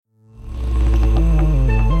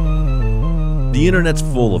The internet's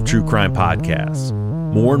full of true crime podcasts.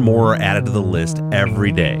 More and more are added to the list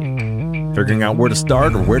every day. Figuring out where to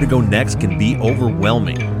start or where to go next can be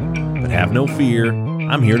overwhelming. But have no fear,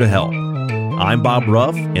 I'm here to help. I'm Bob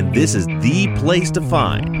Ruff, and this is the place to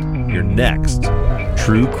find your next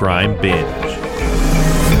true crime binge.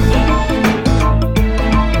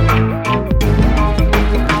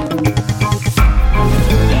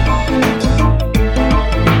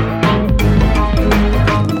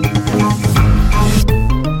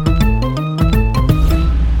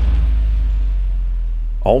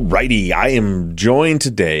 Alrighty, I am joined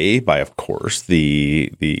today by, of course,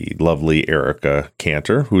 the lovely Erica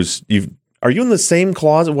Cantor, are you in the same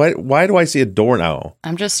closet? Why do I see a door now?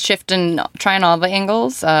 I'm just trying all the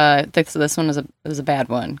angles. This one is a bad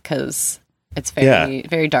one because it's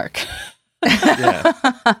very dark. Yeah,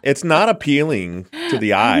 it's not appealing to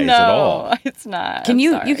the eyes at all. No, it's not.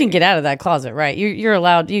 You can get out of that closet, right? You're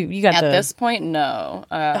allowed. You got at this point, no.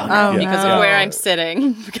 Because of where I'm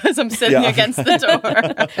sitting. Because I'm sitting against the door.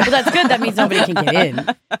 Well, that's good. That means nobody can get in.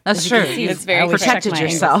 That's true. It's very protected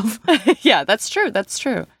yourself. Yeah, that's true.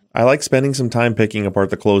 I like spending some time picking apart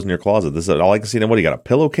the clothes in your closet. This is all I can see now. What, do you got a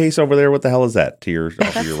pillowcase over there? What the hell is that to your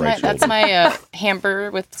right shoulder? That's my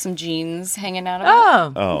hamper with some jeans hanging out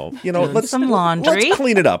of it. Oh, let's some laundry. Let's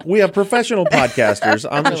clean it up. We have professional podcasters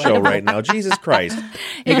on the show right now. Jesus Christ!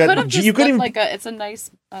 It's a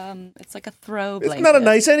nice. It's like a throw blanket. It's not a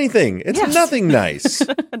nice anything. It's nothing nice.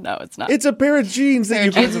 No, it's not. It's a pair of jeans that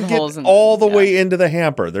you can get all the way into the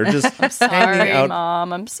hamper. They're just hanging out.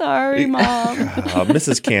 Mom. I'm sorry, Mom.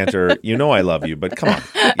 Mrs. Cantor, I love you, but come on.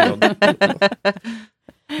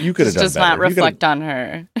 You could have done better. Just not reflect on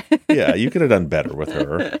her. Yeah, you could have done better with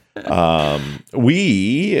her.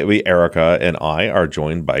 We Erica and I are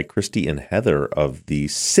joined by Christie and Heather of the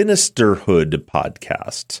Sinisterhood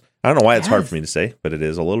podcast. I don't know why it's hard for me to say, but it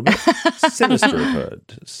is a little bit.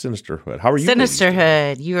 Sinisterhood. How are you?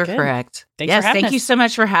 Sinisterhood. You are correct. Thank you so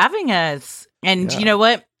much for having us. And you know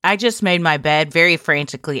what? I just made my bed very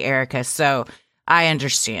frantically, Erica, so I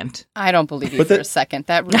understand. I don't believe you for a second.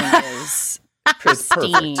 That room is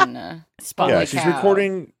pristine. She's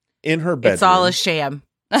recording in her bedroom. It's all a sham.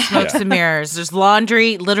 Smokes and mirrors. There's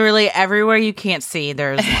laundry literally everywhere you can't see.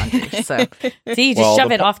 There's laundry. So see, just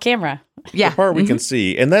shove it off camera. Yeah, the part we can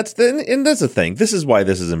see, and that's the thing. This is why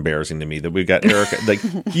this is embarrassing to me that we've got Erica. Like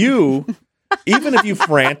you, even if you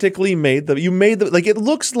frantically made it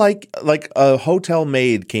looks like a hotel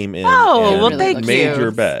maid came in. Oh, well, thank you. Made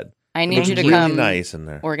your bed. I need you to really come nice in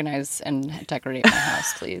there. Organize and decorate my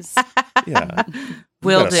house, please. Yeah.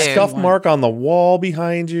 Will do. A scuff mark on the wall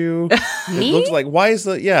behind you. Me? It looks like why is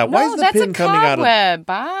the pin coming out of cobweb,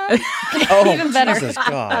 Bob? Oh, even better. Jesus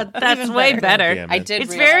God. That's way better. I did.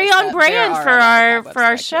 It's very on brand for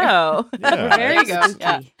our show. Yeah. There you go.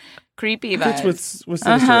 Yeah. Creepy vibes. What's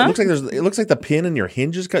it looks like the pin in your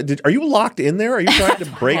hinges. Are you locked in there? Are you trying to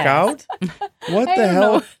break out? What the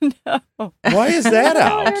hell? No. Why is that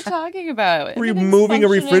out? What are you talking about? Were you moving a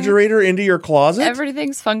refrigerator into your closet?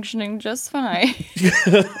 Everything's functioning just fine.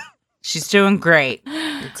 She's doing great.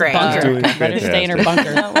 Great. Bunker. Better stay in her bunker.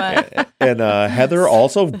 You know what? And Heather,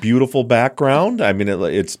 also beautiful background. I mean,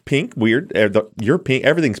 it's pink, weird. You're pink.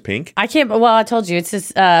 Everything's pink. I can't. Well, I told you, it's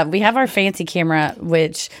just we have our fancy camera,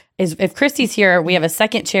 which is if Christie's here, we have a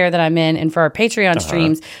second chair that I'm in, and for our Patreon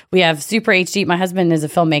streams, we have Super HD. My husband is a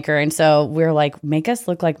filmmaker, and so we're like, make us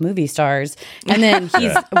look like movie stars. And then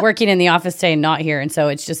he's working in the office today and not here, and so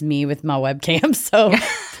it's just me with my webcam. So,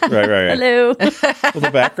 right. Hello. Well,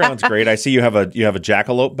 the background's great. I see you have a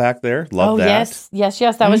jackalope back there. Love that. Yes.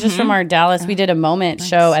 That was just from our Dallas. We did a moment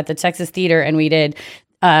show at the Texas Theater, and we did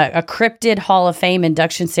a cryptid Hall of Fame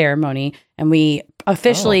induction ceremony, and we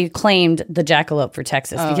officially claimed the jackalope for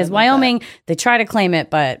Texas because Wyoming, they try to claim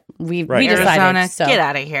it, but we decided. Arizona, so. Get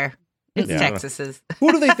out of here. It's Texas's.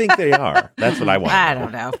 Who do they think they are? That's what I want. I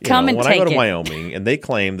don't know. When I go to Wyoming and they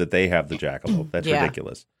claim that they have the jackalope, that's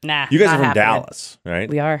ridiculous. Nah, you guys are from Dallas, right?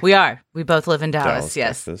 We are. We both live in Dallas.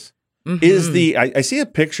 Yes. Texas. Mm-hmm. I see a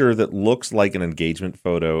picture that looks like an engagement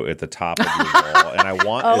photo at the top of your wall, and I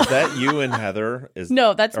want is that you and Heather?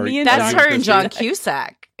 No, that's me and that's her and John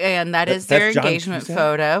Cusack, and that's their engagement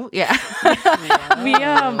photo. Yeah.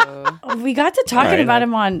 We got to talking about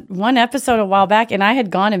him on one episode a while back, and I had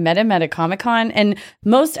gone and met him at a Comic-Con, and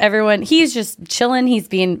most everyone, he's just chilling, he's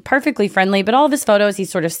being perfectly friendly, but all of his photos, he's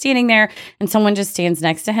sort of standing there, and someone just stands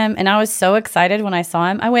next to him, and I was so excited when I saw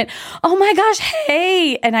him. I went, oh my gosh,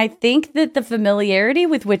 hey! And I think that the familiarity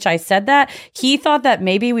with which I said that, he thought that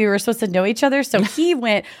maybe we were supposed to know each other, so he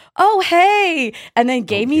went, oh hey, and then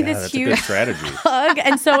gave me this huge strategy hug.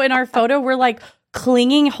 And so in our photo, we're like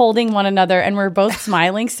clinging, holding one another, and we're both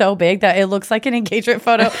smiling so big that it looks like an engagement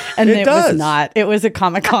photo, and it was not. It was a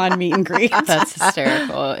Comic-Con meet and greet. That's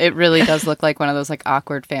hysterical. It really does look like one of those like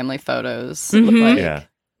awkward family photos. Mm-hmm. Like,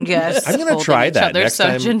 yes. I'm going to try that next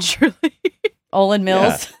time. Gingerly. Olin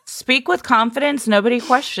Mills. Yeah. Speak with confidence. Nobody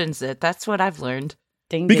questions it. That's what I've learned.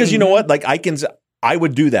 Ding, because ding. you know what? Like I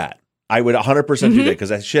would do that. I would 100% do that because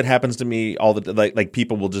that shit happens to me all the like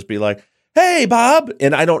people will just be like, "Hey, Bob,"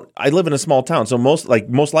 and I live in a small town, so most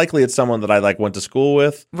likely it's someone that I like went to school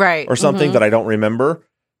with, right, or something that I don't remember,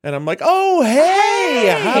 and I'm like, "Oh, hey,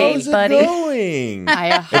 how's it buddy. going?"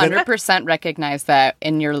 I 100% recognize that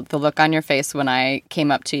in the look on your face when I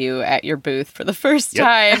came up to you at your booth for the first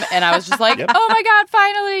time, and I was just like, "Oh my god,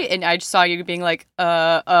 finally!" And I just saw you being like, do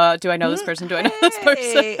I know this person? Do I know this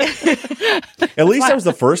person?" At least that was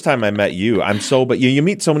the first time I met you. But you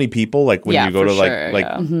meet so many people like when you go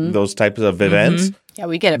to those types of events. Yeah,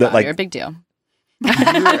 we get it. Bob. You're a big deal.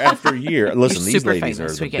 Year after year. Listen, these ladies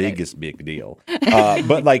famous. are the biggest big deal.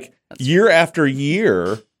 But like year after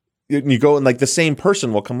year, you go and like the same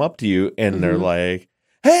person will come up to you and they're like,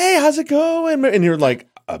 "Hey, how's it going?" And you're like,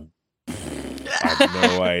 I have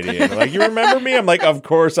no idea. They're like, "You remember me?" I'm like, "Of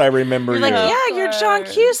course I remember you." Like, yeah, you're John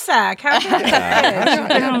Cusack. How can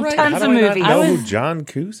I Tons of movies. I know who John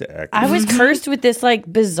Cusack is. I was cursed with this like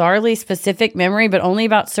bizarrely specific memory, but only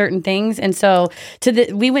about certain things. And so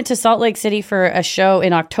we went to Salt Lake City for a show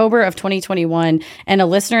in October of 2021, and a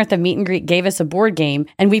listener at the meet and greet gave us a board game,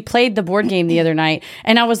 and we played the board game the other night.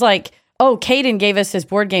 And I was like, "Oh, Caden gave us his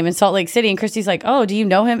board game in Salt Lake City." And Christy's like, "Oh, do you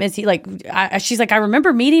know him? Is he like," she's like, "I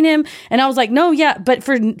remember meeting him." And I was like, "No, yeah." But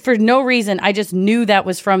for no reason, I just knew that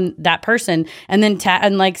was from that person. And then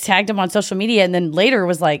tagged him on social media. And then later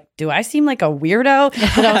was like, "Do I seem like a weirdo?"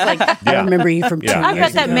 But I was like, "I remember you from 2 years ago." I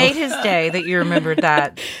bet that made his day that you remembered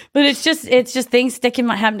that. But it's just things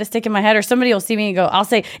happen to stick in my head, or somebody will see me and go, I'll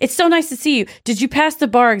say, "It's so nice to see you. Did you pass the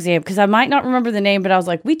bar exam?" Because I might not remember the name, but I was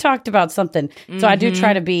like, we talked about something. So I do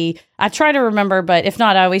try to remember, but if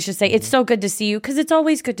not, I always just say, "It's so good to see you," because it's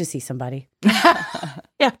always good to see somebody.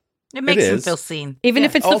 Yeah, it makes them feel seen. Even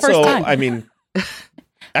if it's the first time. I mean,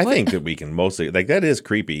 I think that we can mostly, like, that is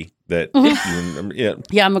creepy that you remember.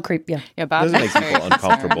 Yeah, I'm a creep, yeah. Yeah, Bob. Doesn't make people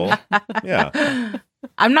uncomfortable. Yeah.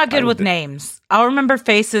 I'm not good with names. I'll remember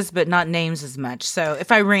faces, but not names as much. So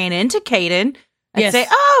if I ran into Caden, I'd say,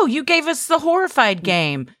 "Oh, you gave us the Horrified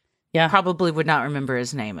game." Yeah. Probably would not remember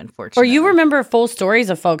his name, unfortunately. Or you remember full stories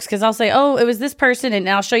of folks, because I'll say, "Oh, it was this person," and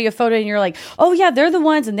I'll show you a photo and you're like, "Oh yeah, they're the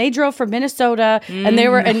ones, and they drove from Minnesota and they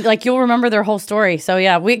were," and like you'll remember their whole story. So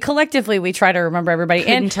yeah, we collectively try to remember everybody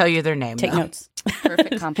and tell you their name. Take notes.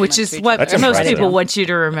 Perfect compliment. Which is what most people want you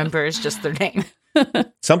to remember is just their name.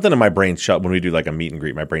 Something in my brain when we do like a meet and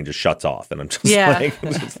greet, my brain just shuts off and I'm just like,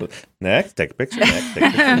 next, take a picture, next, take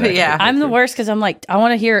a picture, next. Yeah. I'm the worst because I'm like, I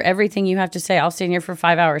want to hear everything you have to say. I'll stay in here for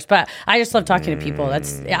 5 hours, but I just love talking to people.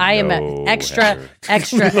 I am an extrovert.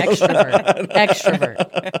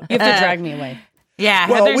 You have to drag me away. Yeah,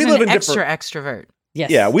 well, Heather's an extra extrovert.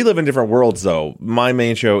 Yes. Yeah, we live in different worlds though. My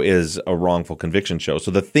main show is a wrongful conviction show.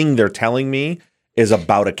 So the thing they're telling me is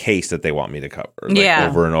about a case that they want me to cover,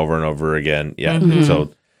 over and over and over again. Yeah,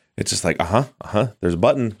 so it's just like, There's a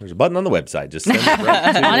button on the website. Just send it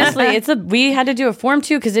right to honestly, we had to do a form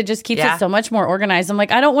too because it just keeps it so much more organized. I'm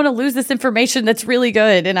like, I don't want to lose this information that's really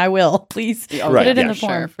good, and I will. Please put it in the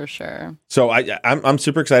form for sure. So I'm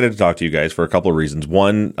super excited to talk to you guys for a couple of reasons.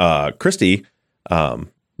 One, Christy,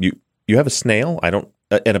 you have a snail. I don't,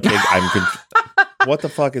 and a pig. What the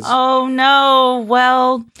fuck is? Oh no!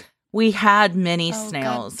 Well. We had many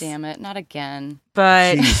snails. God damn it, not again.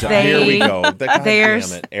 But here we go. God damn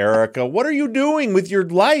it, Erica. What are you doing with your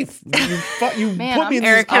life? You put me in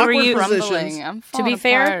these awkward positions. I'm to be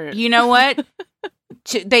fair, you know what?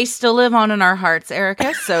 They still live on in our hearts,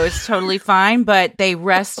 Erica, so it's totally fine, but they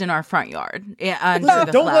rest in our front yard.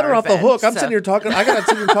 Don't let her off the hook. I'm sitting here talking. I got to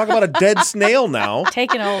sit here and talk about a dead snail now.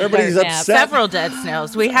 Taking old Everybody's upset. Several dead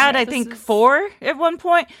snails. We had, I think, 4 at one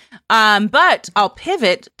point. But I'll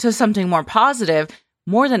pivot to something more positive.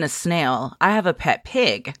 More than a snail, I have a pet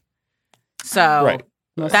pig. So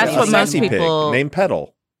that's what most people named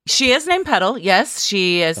Petal. She is named Petal. Yes,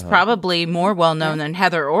 she is probably more well known than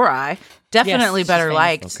Heather or I. Definitely better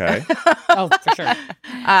liked. Okay. Oh, for sure.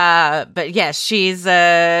 But yes, she's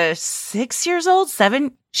 6 years old.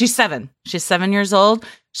 7. She's 7. She's 7 years old.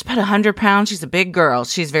 She's about 100 pounds. She's a big girl.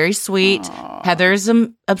 She's very sweet. Aww. Heather's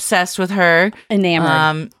obsessed with her.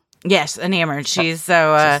 Enamored. Yes, enamored. She's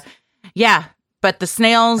so yeah. But the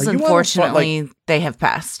snails, unfortunately, they have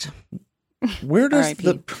passed. Where does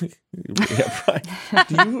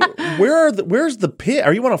where's the pig?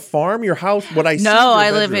 Are you on a farm? Your house? What I see? No,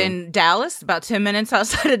 I live in Dallas, about 10 minutes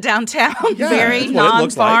outside of downtown. Yeah, very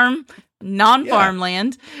non-farm.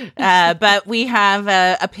 Non-farmland, but we have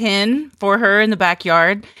a pen for her in the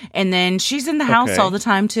backyard, and then she's in the house all the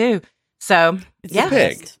time too. So it's the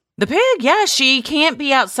pig. The pig, yeah, she can't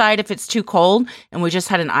be outside if it's too cold, and we just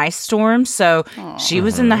had an ice storm, so she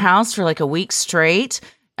was in the house for like a week straight.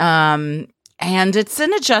 And it's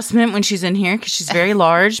an adjustment when she's in here because she's very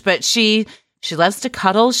large, but she loves to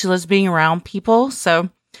cuddle. She loves being around people,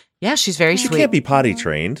 so. Yeah, she's very sweet. She can't be potty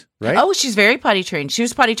trained, right? Oh, she's very potty trained. She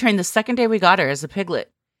was potty trained the second day we got her as a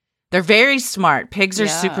piglet. They're very smart. Pigs are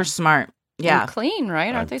super smart. Yeah. And clean,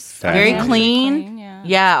 right? Aren't they? Very clean.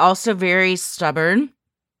 Yeah. Also very stubborn.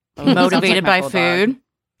 Motivated by food.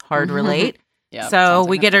 Hard to relate. Yeah. So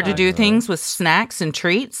we get her to do things with snacks and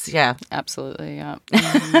treats. Yeah. Absolutely. Yeah.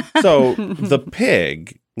 So the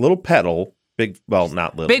pig, little petal,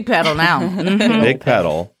 not little. Big petal now. Big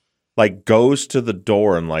petal. Like goes to the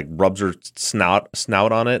door and like rubs her snout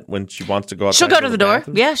on it when she wants to go out. She'll go to the door.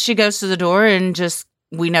 Yeah, she goes to the door and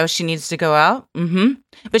we know she needs to go out. Mm-hmm.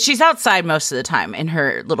 But she's outside most of the time in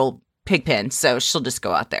her little pig pen, so she'll just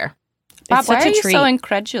go out there. Bob, why are you so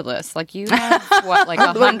incredulous? Like you have what, like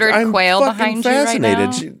 100 quail behind you right now?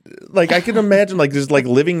 Like I can imagine, like just like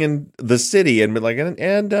living in the city and like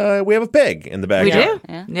and we have a pig in the backyard.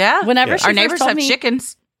 We do. Yeah. Whenever our neighbors have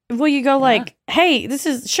chickens. Well, you go like, hey, this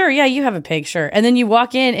is sure. Yeah, you have a pig. Sure. And then you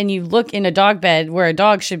walk in and you look in a dog bed where a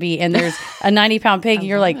dog should be. And there's a 90-pound pig. And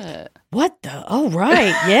you're like, what the? Oh,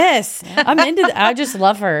 right. Yes. I'm into that. I just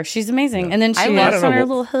love her. She's amazing. And then she walks on her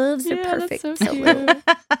little hooves. They're perfect. That's so cute.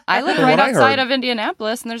 I live right outside of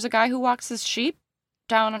Indianapolis. And there's a guy who walks his sheep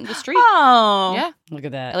down on the street. Oh. Yeah. Look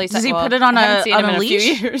at that. At least does he put it on a leash? In a few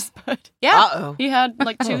years, but yeah. He had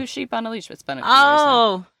like 2 sheep on a leash. It's been a few years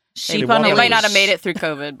now. Sheep on a leash. Might not have made it through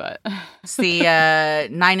COVID, but it's the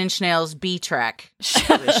 9 Inch Nails B track. Sheep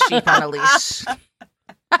on a leash.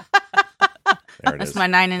 That's my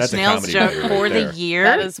 9 Inch Nails joke for the year.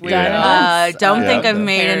 That is weird. Don't think I've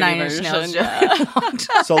made a 9 Inch Nails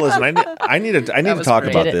joke. So listen, I need to talk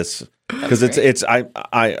about this because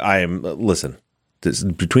I am listen. This,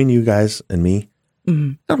 between you guys and me, I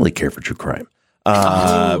don't really care for true crime.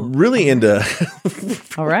 Really into.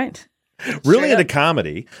 All right. Really into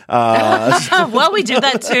comedy. Well, we do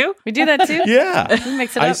that too. We do that too? Yeah. We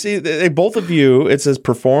mix it up. I see both of you, it says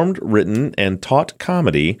performed, written, and taught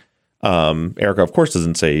comedy. Erica, of course,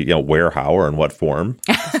 doesn't say, where, how, or in what form.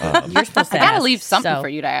 You're supposed to I gotta leave something for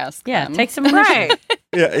you to ask. Yeah, take some right.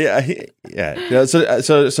 Yeah.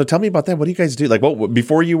 So tell me about that. What do you guys do? Like, what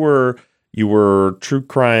before you were true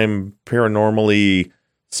crime, paranormally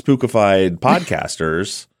spookified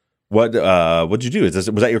podcasters? What'd you do? Was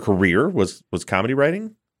that your career? Was comedy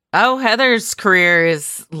writing? Oh, Heather's career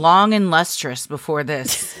is long and lustrous before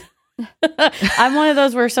this. I'm one of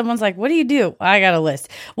those where someone's like, what do you do? I got a list.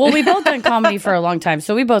 Well, we both done comedy for a long time.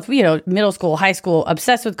 So we both, middle school, high school,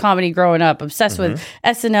 obsessed with comedy growing up, obsessed with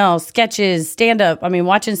SNL, sketches, stand-up. I mean,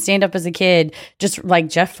 watching stand-up as a kid, just like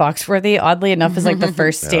Jeff Foxworthy, oddly enough, is like the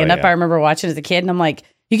first stand-up I remember watching as a kid. And I'm like,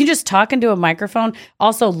 you can just talk into a microphone.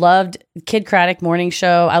 Also loved Kid Craddock morning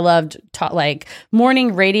show. I loved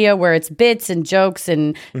morning radio where it's bits and jokes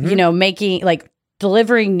and, making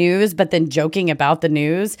delivering news, but then joking about the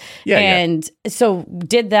news. So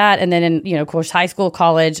did that. And then in, of course, high school,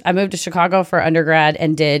 college, I moved to Chicago for undergrad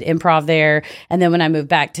and did improv there. And then when I moved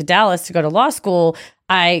back to Dallas to go to law school,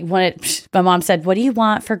 my mom said, what do you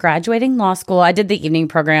want for graduating law school? I did the evening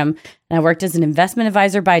program and I worked as an investment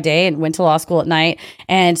advisor by day and went to law school at night.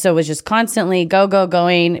 And so it was just constantly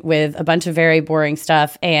going with a bunch of very boring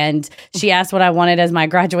stuff. And she asked what I wanted as my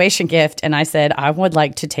graduation gift. And I said, I would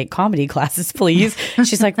like to take comedy classes, please.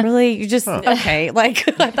 She's like, really? You just, okay. Like,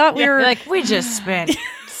 I thought we were like, we just spent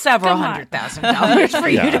several $100,000 for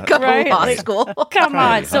you to go to law school. Come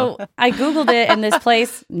on. So I Googled it, and this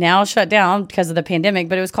place now shut down because of the pandemic,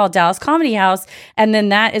 but it was called Dallas Comedy House. And then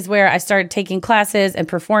that is where I started taking classes and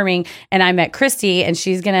performing. And I met Christie, and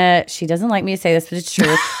she doesn't like me to say this, but it's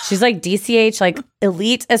true. She's like DCH, like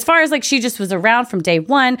elite. As far as she just was around from day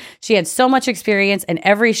one. She had so much experience, and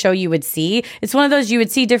every show you would see, it's one of those you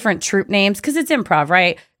would see different troupe names because it's improv,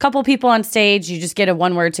 right? Couple people on stage, you just get a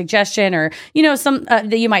one-word suggestion, or some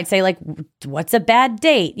that you might say what's a bad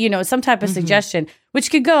date, some type of suggestion, which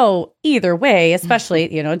could go either way. Especially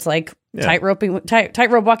it's like tightrope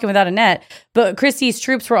walking without a net. But Christie's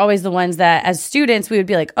troops were always the ones that, as students, we would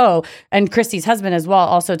be like, oh, and Christie's husband as well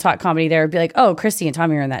also taught comedy there. Would be like, oh, Christy and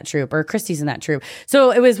Tommy are in that troupe, or Christie's in that troupe.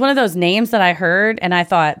 So it was one of those names that I heard, and I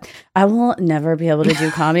thought, I will never be able to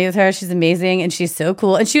do comedy with her. She's amazing, and she's so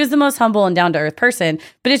cool. And she was the most humble and down to earth person.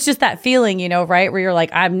 But it's just that feeling, right, where you're like,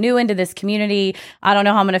 I'm new into this community. I don't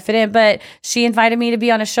know how I'm going to fit in. But she invited me to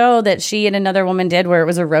be on a show that she and another woman did, where it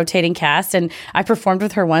was a rotating cast, and I performed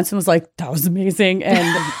with her once and was like, that was amazing,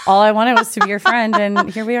 and all I wanted was to be your friend, and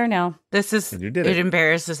here we are now. It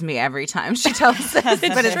embarrasses me every time she tells this,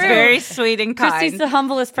 but it's very sweet and kind. Christy's the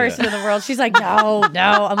humblest person in the world. She's like, no.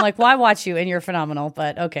 I'm like, well, I watch you and you're phenomenal,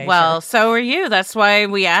 but okay. Well, so are you. That's why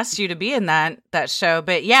we asked you to be in that show.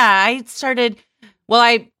 But yeah,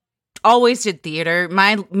 I always did theater.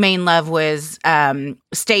 My main love was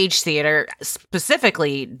stage theater,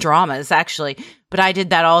 specifically dramas, actually. But I did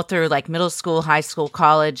that all through like middle school, high school,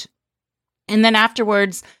 college. And then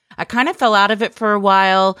afterwards, I kind of fell out of it for a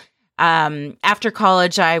while. After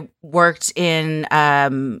college, I worked in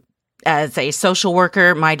as a social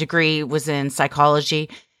worker. My degree was in psychology.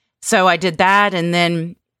 So I did that, and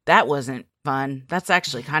then that wasn't fun. That's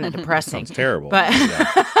actually kind of depressing. Sounds terrible. But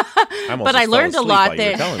I learned a lot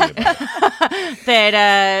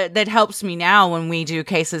that helps me now when we do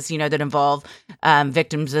cases, that involve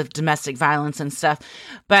victims of domestic violence and stuff.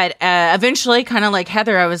 But eventually, kind of like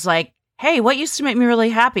Heather, I was like, hey, what used to make me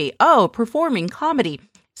really happy? Oh, performing comedy.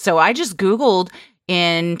 So I just Googled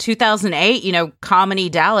in 2008, comedy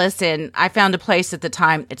Dallas, and I found a place at the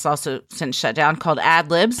time, it's also since shut down, called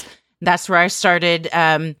Ad Libs. That's where I started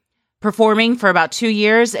performing for about 2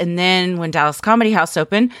 years. And then when Dallas Comedy House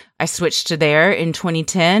opened, I switched to there in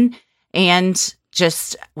 2010 and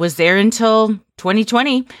just was there until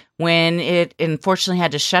 2020 when it unfortunately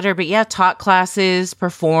had to shutter. But yeah, taught classes,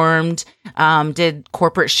 performed, did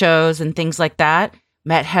corporate shows and things like that.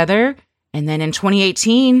 Met Heather. And then in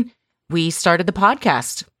 2018, we started the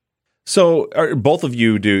podcast. So both of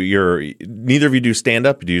you neither of you do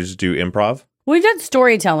stand-up? Do you just do improv? We've done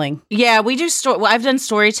storytelling. Yeah, we do. I've done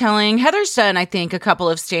storytelling. Heather's done, I think, a couple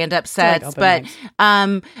of stand-up sets, but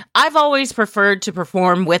I've always preferred to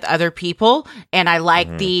perform with other people, and I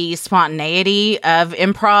like the spontaneity of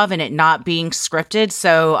improv and it not being scripted.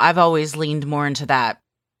 So I've always leaned more into that.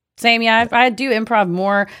 Same, yeah. I do improv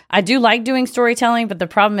more. I do like doing storytelling, but the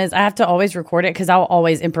problem is I have to always record it because I'll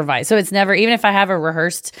always improvise. So it's never, even if I have a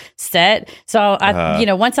rehearsed set. So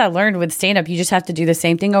once I learned with stand-up, you just have to do the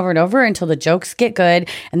same thing over and over until the jokes get good,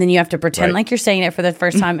 and then you have to pretend like you're saying it for the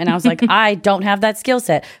first time. And I was like, I don't have that skill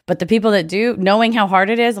set. But the people that do, knowing how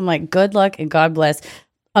hard it is, I'm like, good luck and God bless.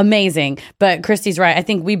 Amazing. But Christy's right. I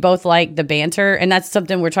think we both like the banter, and that's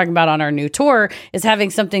something we're talking about on our new tour, is having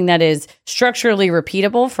something that is structurally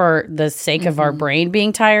repeatable for the sake of our brain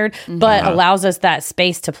being tired, but allows us that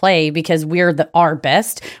space to play because we're our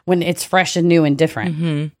best when it's fresh and new and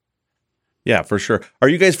different. Yeah, for sure. Are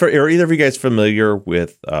either of you guys familiar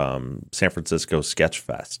with San Francisco Sketch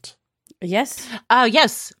Fest? Yes.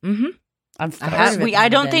 Yes. I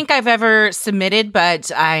don't think I've ever submitted,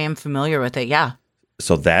 but I am familiar with it. Yeah.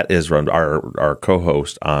 So that is run, our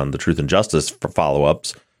co-host on the Truth and Justice for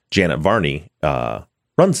follow-ups, Janet Varney,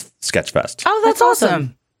 runs Sketchfest. Oh, that's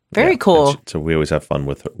awesome. Very cool. So we always have fun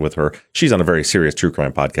with her. She's on a very serious true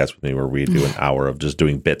crime podcast with me where we do an hour of just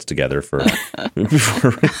doing bits together for on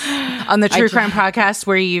the true crime podcast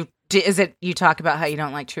where you talk about how you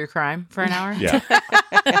don't like true crime for an hour? Yeah.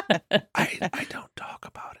 I don't talk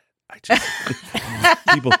about it. I just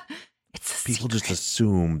people just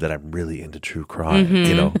assume that I'm really into true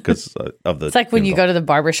crime, because of the. It's like when you go to the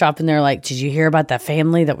barbershop and they're like, "Did you hear about that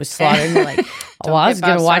family that was slaughtered?" And you're like, "Oh, I was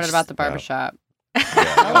going to watch about the barbershop."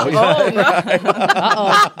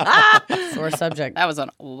 Sore subject. That was a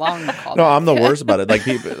long call. No, I'm the worst about it. Like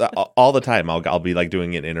people, all the time, I'll be like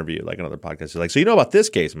doing an interview, like another podcast. They're like, so you know about this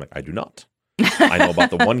case? I'm like, I do not. I know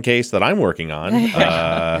about the one case that I'm working on,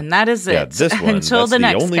 and that is it. Yeah, this one. Until that's the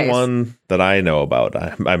next only case. One that I know about.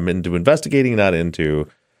 I'm into investigating, not into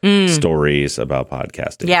stories about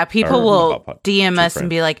podcasting. Yeah, people will DM us and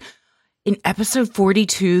be like, in episode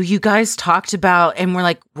 42, you guys talked about, and we're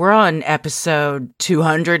like, we're on episode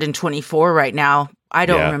 224 right now. I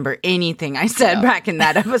don't remember anything I said back in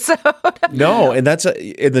that episode. No, and that's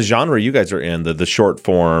in the genre you guys are in, the short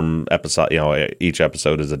form episode. Each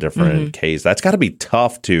episode is a different case. That's got to be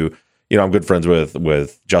tough to. I'm good friends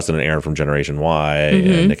with Justin and Aaron from Generation Y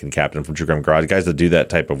and Nick and Captain from True Crime Garage, guys that do that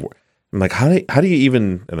type of work. I'm like, how do you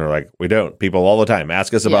even? And they're like, we don't. People all the time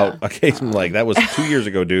ask us about a case. I'm like, that was 2 years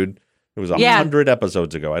ago, dude. It was 100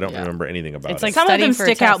 episodes ago. I don't remember anything about it. Like some of them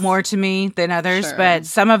stick out more to me than others, but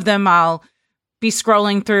some of them I'll be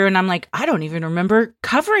scrolling through and I'm like, I don't even remember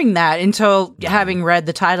covering that until having read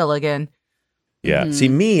the title again. Yeah. See,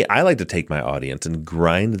 me, I like to take my audience and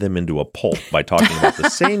grind them into a pulp by talking about the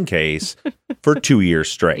same case for 2 years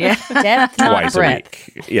straight. Yeah. Depth, not Twice a breadth.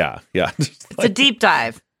 week. Yeah. Yeah. It's a deep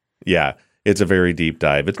dive. Yeah. It's a very deep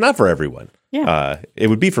dive. It's not for everyone. Yeah. It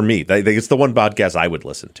would be for me. It's the one podcast I would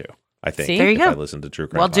listen to, I think. See? There you if go. I listen to true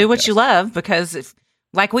crime Well, do what podcasts. you love because,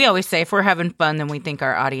 like we always say, if we're having fun, then we think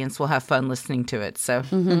our audience will have fun listening to it. So,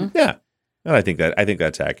 Yeah. And I think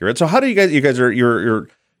that's accurate. So how do you guys are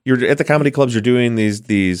you're at the comedy clubs, you're doing these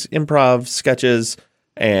improv sketches,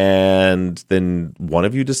 and then one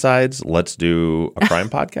of you decides, let's do a crime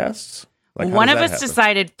podcast? Like, how one does of that us happen?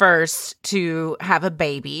 decided first to have a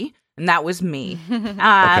baby, and that was me.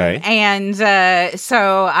 Okay. And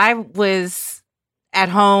so I was at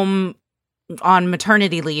home on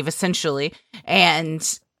maternity leave, essentially,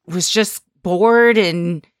 and was just bored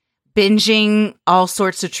and binging all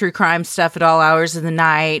sorts of true crime stuff at all hours of the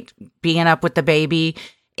night, being up with the baby.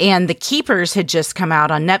 And The Keepers had just come out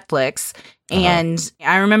on Netflix. And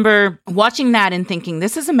I remember watching that and thinking,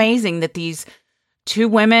 this is amazing that these two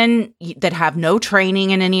women that have no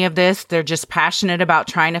training in any of this, they're just passionate about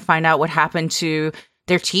trying to find out what happened to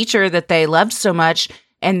their teacher that they loved so much.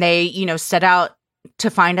 And they, set out to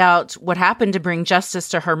find out what happened to bring justice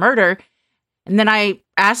to her murder. And then I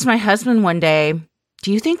asked my husband one day,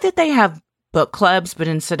 do you think that they have book clubs, but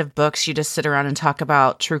instead of books, you just sit around and talk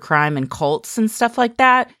about true crime and cults and stuff like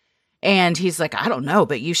that? And he's like, I don't know,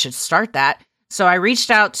 but you should start that. So I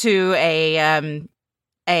reached out to a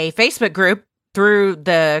Facebook group through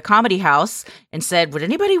the Comedy House and said, would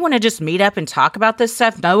anybody want to just meet up and talk about this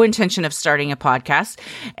stuff? No intention of starting a podcast.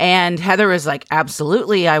 And Heather was like,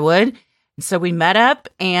 absolutely, I would. And so we met up,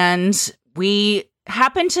 and she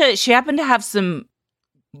happened to have some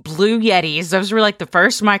Blue Yetis. Those were like the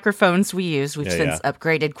first microphones we used. We've since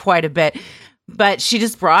upgraded quite a bit, but she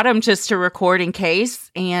just brought them just to record in case.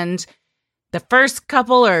 And the first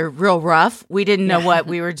couple are real rough. We didn't know what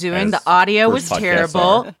we were doing. The audio was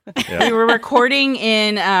terrible. We were recording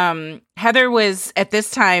in, Heather was at this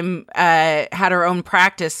time, had her own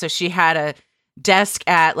practice. So she had a desk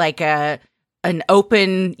at like an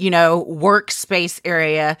open, workspace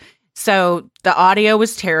area. So the audio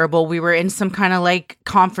was terrible. We were in some kind of like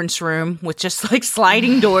conference room with just like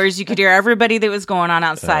sliding doors. You could hear everybody that was going on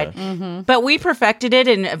outside. But we perfected it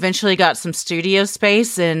and eventually got some studio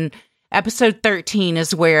space. And episode 13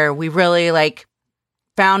 is where we really like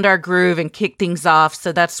found our groove and kicked things off.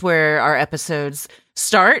 So that's where our episodes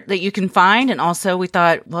start that you can find. And also we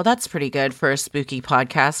thought, well, that's pretty good for a spooky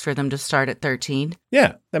podcast for them to start at 13.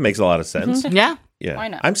 Yeah, that makes a lot of sense. Yeah. Yeah. Why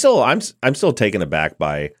not? I'm still taken aback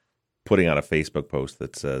by putting out a Facebook post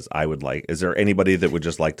that says, is there anybody that would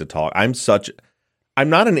just like to talk? I'm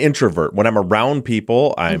not an introvert. When I'm around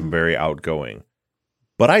people, I'm very outgoing.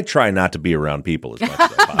 But I try not to be around people as much as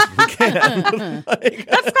I possibly can.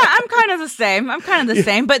 I'm kind of the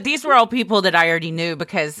same. But these were all people that I already knew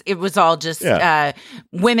because it was all just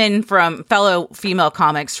women from fellow female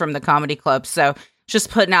comics from the comedy club. So just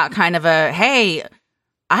putting out kind of a, hey,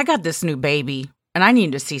 I got this new baby and I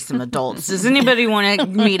need to see some adults. Does anybody want to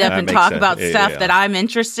meet up and talk sense. about stuff that I'm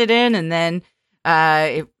interested in? And then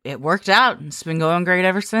it worked out. It's been going great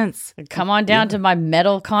ever since. Come on down to my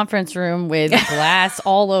metal conference room with glass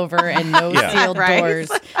all over and no sealed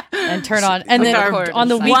doors, and turn on. And then on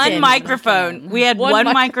the weekend, one microphone. We had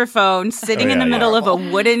one microphone sitting in the middle of a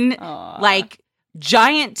wooden, like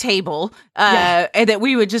giant table, and that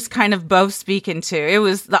we would just kind of both speak into.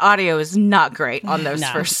 The audio is not great on those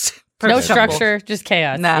first. No structure, just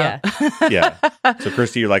chaos. No. Yeah. So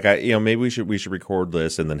Christy, you're like, maybe we should record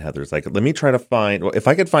this, and then Heather's like, let me try to find. Well, if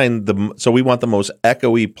I could find so we want the most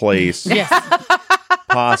echoey place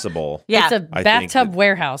possible. Yeah, it's a bathtub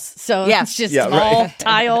warehouse, so it's just all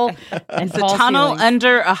tile and it's a tunnel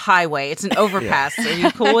under a highway. It's an overpass. Are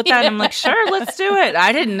you cool with that? I'm like, sure, let's do it.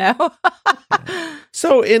 I didn't know.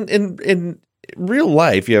 So in real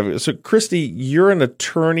life, so Christy, you're an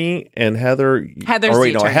attorney, and Heather's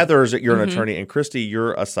you're an attorney, and Christy,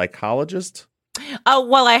 you're a psychologist. Oh,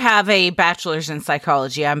 well, I have a bachelor's in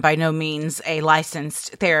psychology. I'm by no means a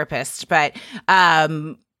licensed therapist, but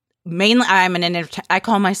mainly I'm I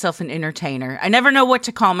call myself an entertainer. I never know what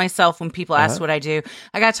to call myself when people ask what I do.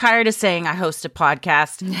 I got tired of saying I host a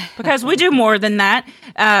podcast because we do more than that.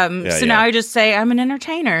 Now I just say I'm an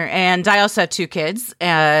entertainer, and I also have 2 kids.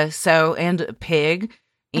 And a pig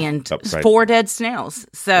and 4 dead snails.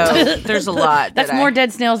 So there's a lot. That's more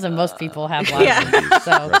dead snails than most people have lives. Yeah.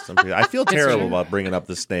 So. I feel terrible about bringing up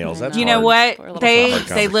the snails. That's you hard. know what?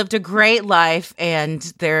 They lived a great life, and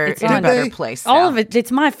they're in a better place now. All of it.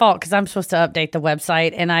 It's my fault because I'm supposed to update the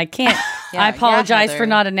website, and I can't. I apologize for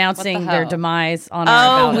not announcing their demise on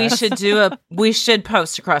our. We should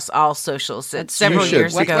post across all socials. It's several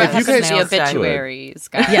years ago. If you guys the obituaries,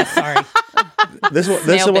 guys. Yes, sorry. This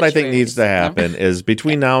is what I think needs to happen is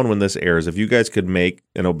between now and when this airs, if you guys could make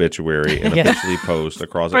an obituary and officially post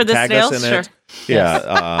across it, tag snails? Us in it.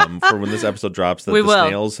 Yeah, for when this episode drops, that the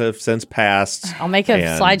snails have since passed. I'll make a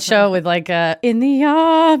slideshow with like in the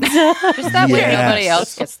arms. Just that way nobody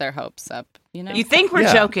else gets their hopes up. You know? You think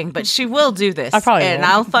we're joking, but she will do this.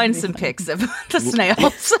 I'll find some pics of the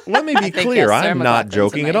snails. Let me be clear. I'm not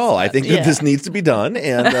joking at all. I think that this needs to be done.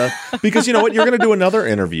 And because you know what? You're going to do another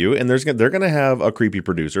interview, and they're going to have a creepy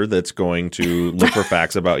producer that's going to look for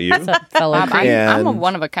facts about you. I'm a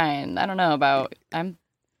one of a kind. I don't know about...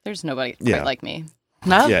 There's nobody quite like me.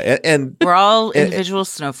 No. Yeah, and we're all individual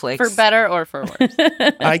snowflakes, for better or for worse.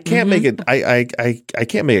 I can't make it. I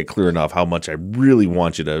can't make it clear enough how much I really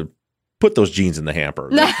want you to put those jeans in the hamper.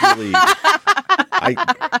 Really,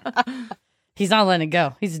 he's not letting it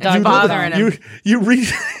go. He's done bothering him. You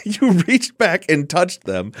reached back and touched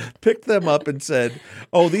them, picked them up, and said,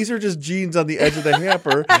 "Oh, these are just jeans on the edge of the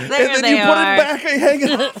hamper." And then you put it back and hang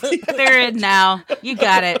it up. They're in now. You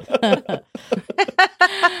got it.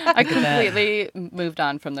 I completely moved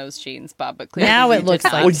on from those jeans, Bob. But clearly now it looks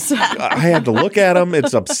like I had to look at them.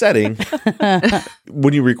 It's upsetting.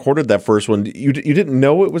 When you recorded that first one, you didn't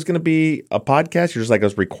know it was going to be a podcast. You're just like, I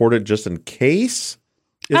was recorded just in case.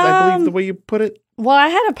 Is I believe the way you put it? Well, I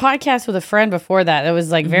had a podcast with a friend before that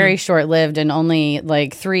was like very short-lived and only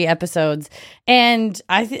like 3 episodes. And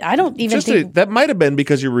I don't even think... that might have been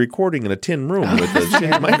because you were recording in a tin room with a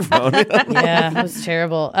tin microphone. Yeah, it was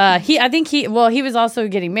terrible. He was also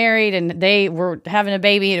getting married and they were having a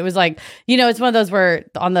baby. And it was like, it's one of those where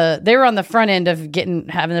they were on the front end of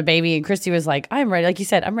having a baby. And Christy was like, I'm ready. Like you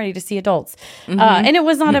said, I'm ready to see adults. And it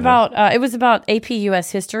was not about, it was about AP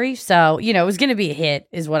US history. So, it was going to be a hit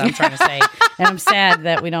is what I'm trying to say. And I'm sad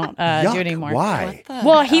that we don't do it anymore. Why?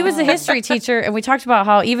 Well, he was a history teacher, and we talked about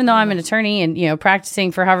how even though I'm an attorney and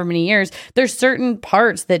practicing for however many years, there's certain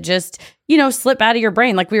parts that just slip out of your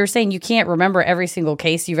brain. Like we were saying, you can't remember every single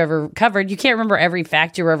case you've ever covered. You can't remember every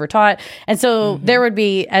fact you were ever taught. And so there would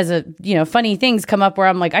be, funny things come up where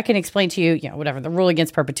I'm like, I can explain to you, whatever, the rule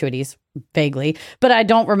against perpetuities, vaguely, but I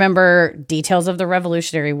don't remember details of the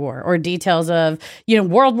Revolutionary War or details of,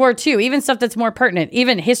 World War II, even stuff that's more pertinent,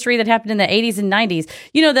 even history that happened in the 80s and 90s,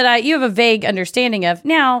 that you have a vague understanding of.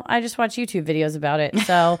 Now, I just watch YouTube videos about it.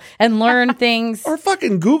 So, and learn things. Or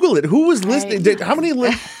fucking Google it. Who was listening? How many...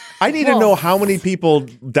 I need to know how many people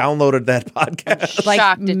downloaded that podcast.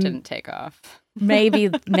 Shocked it didn't take off. Maybe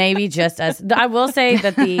just as I will say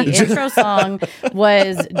that the intro song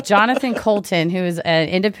was Jonathan Colton, who is an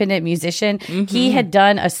independent musician. He had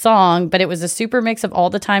done a song, but it was a super mix of all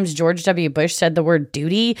the times George W. Bush said the word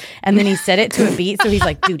duty, and then he said it to a beat. So he's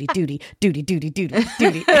like duty, duty, duty, duty, duty,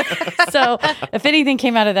 duty. So if anything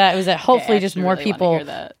came out of that, it was that hopefully just more really people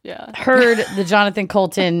heard the Jonathan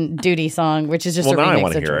Colton duty song, which is just a remix. Now I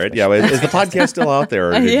want to hear it. Yeah, is the podcast still out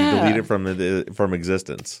there, or did you delete it from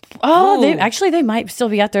existence? Oh, they might still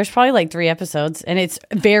be out there. There's probably like 3 episodes, and it's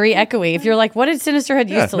very echoey. If you're like, what did Sinisterhood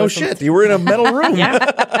used to listen to? No shit. You were in a metal room.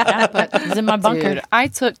 But it was in my bunker. Dude, I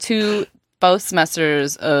took both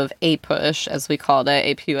semesters of A-Push, as we called it,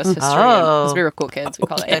 AP US History. Because we were cool kids. We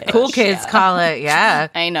called it A-Push. Cool kids call it, yeah.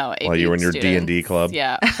 I know. Well, you were in your D&D club.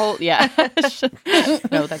 Yeah.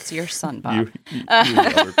 No, that's your son, Bob. You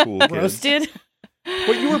other cool kids. Roasted?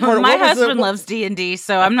 Well, you were part of, my husband loves D&D,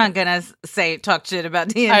 so I'm not gonna talk shit about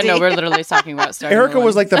D&D. I know, we're literally talking about starting. Erica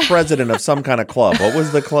was like the president of some kind of club. What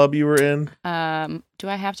was the club you were in? Do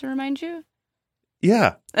I have to remind you?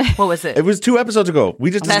 Yeah. What was it? It was 2 episodes ago.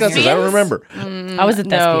 We just discussed this. I don't remember. I was at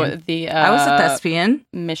Thespian. I was at Thespian.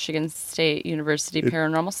 Michigan State University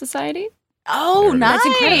Paranormal Society. Oh, nice. That's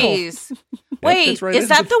incredible. Wait, is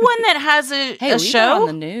that the one that has a show? On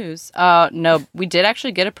the news. No, we did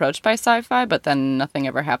actually get approached by Sci-Fi, but then nothing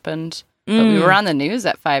ever happened. But we were on the news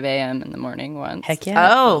at 5 a.m. in the morning once. Heck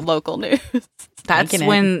yeah. Oh. Local news. That's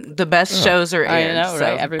when the best shows are aired. I know,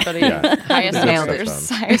 right? Everybody,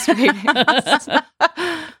 highest ratings.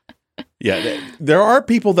 Yeah, there are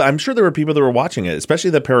people I'm sure there were people that were watching it, especially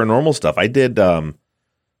the paranormal stuff. I did, God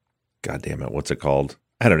damn it, what's it called?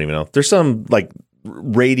 I don't even know. There's some like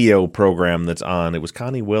radio program that's on. It was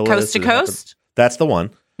Connie Willis. Coast to Coast? That's the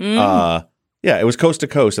one. Yeah, it was Coast to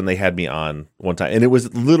Coast, and they had me on one time, and it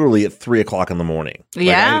was literally at 3:00 in the morning. Like,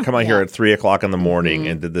 I had come out here at 3:00 in the morning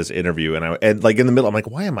and did this interview, and like in the middle, I'm like,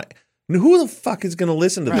 why am I? Who the fuck is going to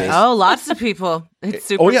listen to this? Oh, lots of people. It's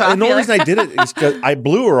super. popular. And the only reason I did it is because I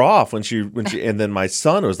blew her off when she, and then my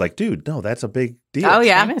son was like, dude, no, that's a big deal. Oh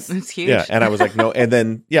yeah, it's huge. Yeah, and I was like, no, and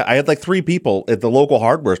then I had like 3 people at the local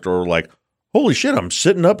hardware store were like, holy shit, I'm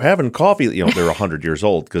sitting up having coffee. You know, they're 100 years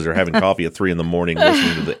old because they're having coffee at 3 a.m. listening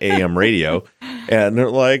to the AM radio. And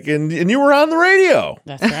they're like, and you were on the radio.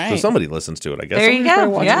 That's right. So somebody listens to it, I guess. There you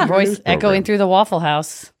go. Yeah. Voice echoing through the Waffle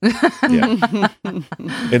House. Yeah. And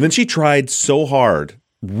then she tried so hard,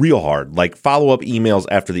 real hard, like follow-up emails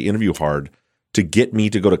after the interview hard, to get me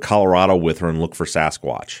to go to Colorado with her and look for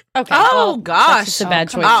Sasquatch. Okay. Oh, gosh. That's a bad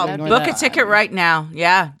choice. Oh, book a ticket right now.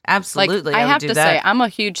 Yeah, absolutely. Like, I have to say, I'm a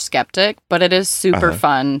huge skeptic, but it is super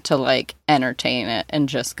fun to like entertain it and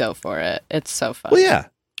just go for it. It's so fun. Well, yeah.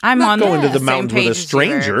 I'm not on going the to the mountains with a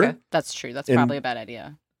stranger. That's true. That's probably a bad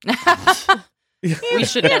idea. We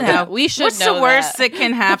should know. We should What's know the worst that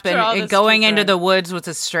can happen? Going into the woods with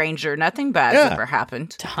a stranger. Nothing bad's ever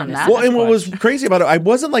happened from that. Well, and what was crazy about it, I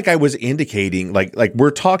wasn't like I was indicating like we're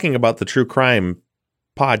talking about the true crime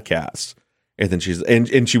podcast, and then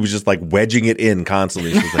she was just like wedging it in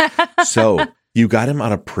constantly. She was like, "So you got him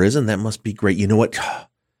out of prison? That must be great. You know what?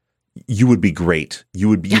 You would be great. You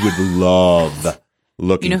would love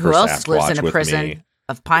looking. You know for who else Sasquatch lives in a prison me.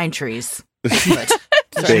 of pine trees?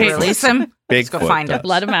 Release him. Let's go find him.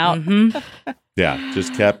 Let him out. Mm-hmm. Yeah,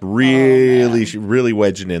 just kept really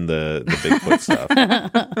wedging in the Bigfoot stuff.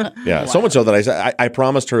 Yeah, so much so that I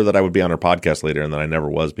promised her that I would be on her podcast later, and then I never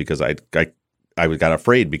was because I got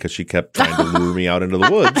afraid because she kept trying to lure me out into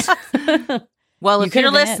the woods. Well, if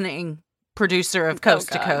you're listening, producer of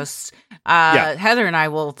Coast to Coast, Heather and I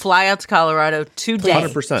will fly out to Colorado today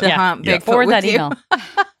 100%. to hunt Bigfoot Forward with that you. email.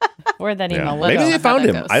 Forward that email. Maybe they found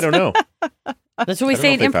him. I don't know. That's what we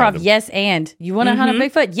say in improv. Yes, and you want to hunt a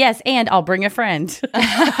Bigfoot? Yes, and I'll bring a friend.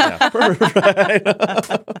 I'm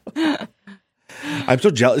so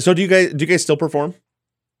jealous. So do you guys still perform?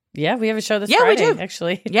 Yeah, we have a show this Friday, we do.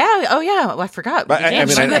 Actually. Yeah. Oh, yeah. Well, I forgot. I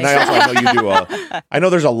know you do. I know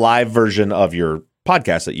there's a live version of your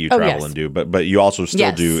podcast that you travel and do, but you also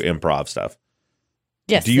still do improv stuff.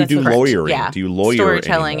 Yes. Do you do lawyering? Yeah. Do you lawyer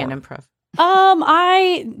storytelling anymore? and improv?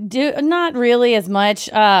 I do not really as much.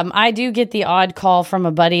 I do get the odd call from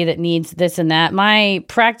a buddy that needs this and that. My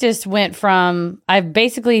practice went from, I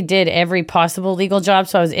basically did every possible legal job.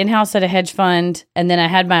 So I was in-house at a hedge fund, and then I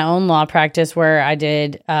had my own law practice where I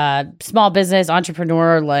did small business,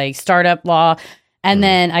 entrepreneur, like startup law. And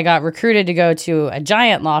then I got recruited to go to a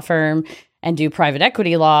giant law firm and do private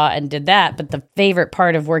equity law and did that. But the favorite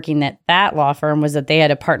part of working at that law firm was that they had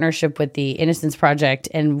a partnership with the Innocence Project,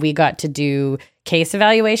 and we got to do case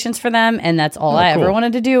evaluations for them. And that's all I ever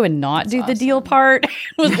wanted to do, and not do the deal part. It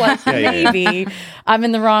was like, maybe I'm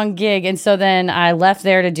in the wrong gig. And so then I left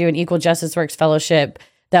there to do an Equal Justice Works fellowship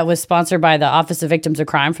that was sponsored by the Office of Victims of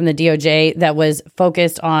Crime from the DOJ, that was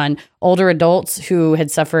focused on older adults who had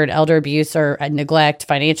suffered elder abuse or neglect,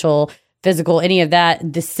 financial, physical, any of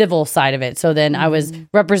that, the civil side of it. So then I was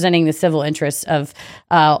representing the civil interests of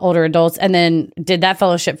older adults, and then did that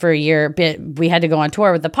fellowship for a year. But we had to go on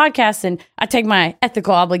tour with the podcast, and I take my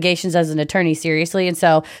ethical obligations as an attorney seriously. And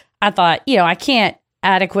so I thought, I can't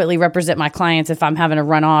adequately represent my clients if I'm having to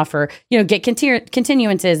run off or, get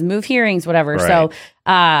continuances, move hearings, whatever. Right. So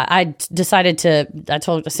I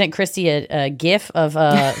sent Christie a GIF of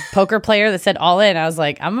a poker player that said all in. I was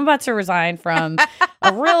like, I'm about to resign from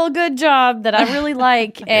a real good job that I really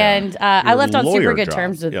like. And I left on super good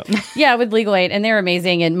terms with, with Legal Aid, and they're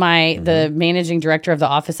amazing. And the managing director of the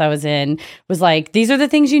office I was in was like, these are the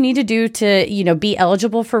things you need to do to, be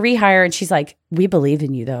eligible for rehire. And she's like, we believe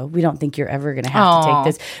in you though. We don't think you're ever going to have to take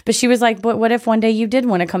this. But she was like, but what if one day you did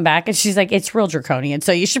want to come back? And she's like, it's real draconian,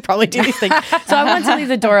 so you should probably do these things. So I wanted to leave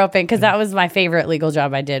the door open because that was my favorite legal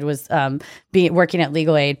job I did, was working at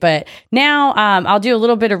Legal Aid. But now I'll do a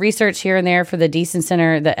little bit of research here and there for the Deason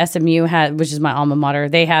Center. The SMU which is my alma mater,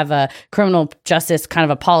 they have a criminal justice kind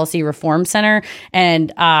of a policy reform center.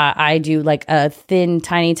 And I do like a thin,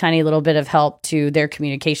 tiny little bit of help to their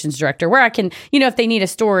communications director, where I can, if they need a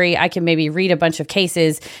story, I can maybe read a bunch of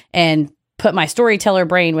cases and put my storyteller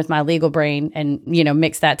brain with my legal brain and,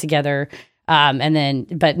 mix that together.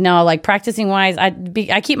 But no, like practicing wise,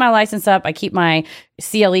 I keep my license up. I keep my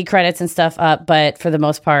CLE credits and stuff up. But for the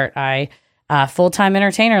most part, I full-time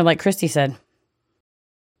entertainer, like Christie said.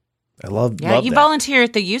 I love you that. volunteer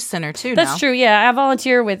at the youth center too. That's true. Yeah, I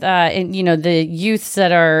volunteer with the youths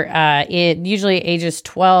that are usually ages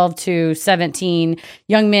 12 to 17,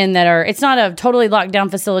 young men that are. It's not a totally locked down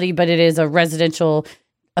facility, but it is a residential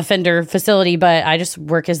offender facility. But I just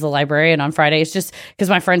work as the librarian on Fridays, just because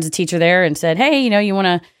my friend's a teacher there and said, hey, you want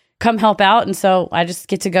to come help out, and so I just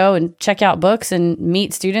get to go and check out books and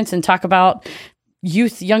meet students and talk about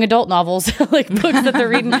young adult novels, like books that they're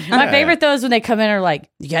reading. My favorite though is when they come in are like,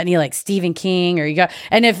 you got any like Stephen King or you got,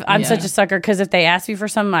 and if I'm such a sucker, because if they ask me for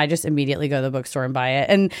something, I just immediately go to the bookstore and buy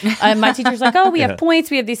it. And my teacher's like, oh, we have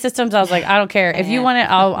points, we have these systems. I was like, I don't care. If you want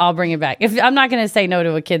it, I'll bring it back. If I'm not going to say no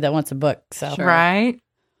to a kid that wants a book. So right.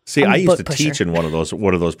 See, I used to teach in one of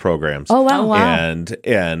those programs. Oh wow! And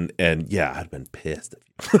yeah, I'd been pissed.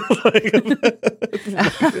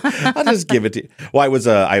 I'll just give it to you. Well, I was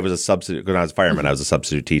a substitute when I was a fireman. I was a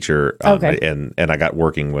substitute teacher, and I got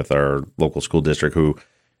working with our local school district. Who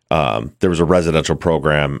there was a residential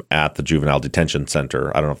program at the juvenile detention center.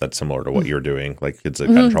 I don't know if that's similar to what you're doing. Like kids that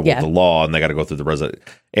got in trouble with the law, and they got to go through the resident.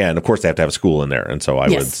 And of course, they have to have a school in there. And so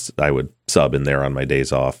I would sub in there on my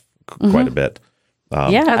days off quite a bit.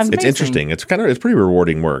 It's interesting. It's pretty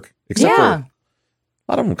rewarding work, except for a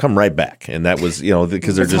lot of them come right back. And that was,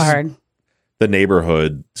 because they're just hard. The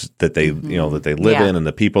neighborhoods that they, that they live in and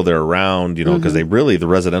the people they're around, because the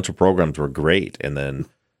residential programs were great. And then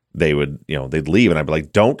they would, they'd leave and I'd be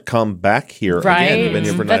like, don't come back here again. You've been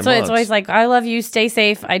here for 9 months. That's why it's always like, I love you, stay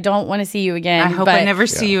safe. I don't want to see you again. I hope I never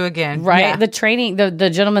see you again. Right. Yeah. The training, the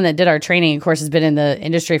gentleman that did our training, of course, has been in the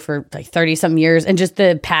industry for like 30 something years. And just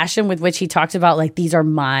the passion with which he talked about, like, these are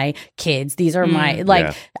my kids. These are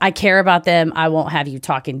my, I care about them. I won't have you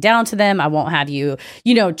talking down to them. I won't have you,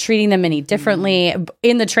 treating them any differently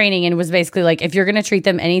in the training. And it was basically like, if you're going to treat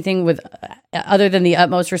them anything with other than the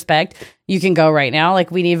utmost respect, you can go right now.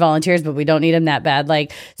 Like, we need volunteers, but we don't need them that bad.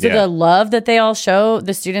 Like, so the love that they all show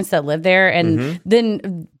the students that live there, and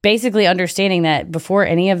then basically understanding that before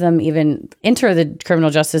any of them even enter the criminal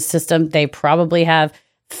justice system, they probably have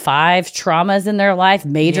 5 traumas in their life,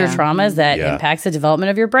 major traumas that impacts the development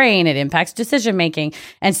of your brain. It impacts decision making.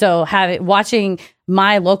 And so watching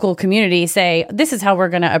my local community say, this is how we're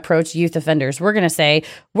going to approach youth offenders. We're going to say,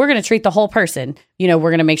 we're going to treat the whole person. We're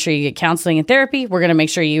going to make sure you get counseling and therapy. We're going to make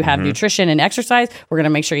sure you have nutrition and exercise. We're going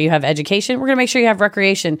to make sure you have education. We're going to make sure you have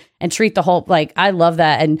recreation and treat the whole, like, I love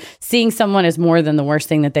that. And seeing someone is more than the worst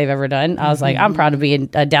thing that they've ever done. I was like, I'm proud to be a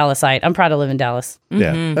Dallasite. I'm proud to live in Dallas.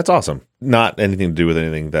 Yeah, that's awesome. Not anything to do with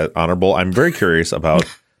anything that honorable. I'm very curious about,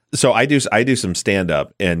 so I do some stand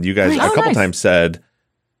up, and you guys a couple times said,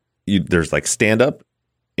 there's like stand up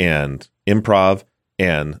and improv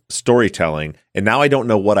and storytelling, and now I don't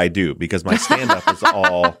know what I do because my stand up is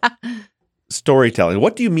all storytelling.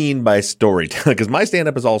 What do you mean by storytelling? Because my stand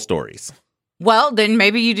up is all stories. Well, then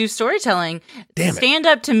maybe you do storytelling. Stand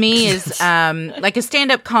up to me is like a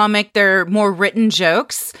stand up comic. They're more written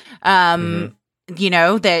jokes,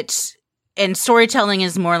 that, and storytelling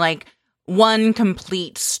is more like one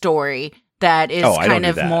complete story. That is kind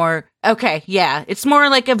of more, it's more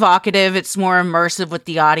like evocative. It's more immersive with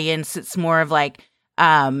the audience. It's more of like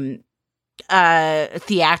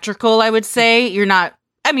theatrical, I would say. You're not,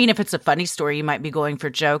 if it's a funny story, you might be going for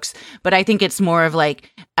jokes, but I think it's more of like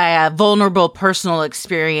a vulnerable personal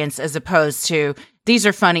experience as opposed to these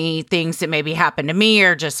are funny things that maybe happen to me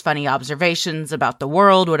or just funny observations about the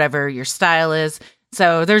world, whatever your style is.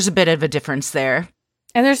 So there's a bit of a difference there.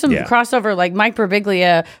 And there's some crossover, like Mike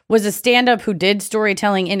Birbiglia was a stand-up who did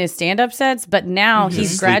storytelling in his stand-up sets, but now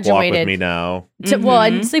he's graduated. Sleepwalk with me now. Well,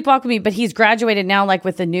 and Sleepwalk with Me, but he's graduated now, like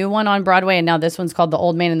with the new one on Broadway, and now this one's called The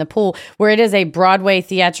Old Man in the Pool, where it is a Broadway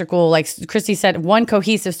theatrical, like Christie said, one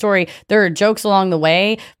cohesive story. There are jokes along the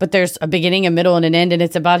way, but there's a beginning, a middle, and an end, and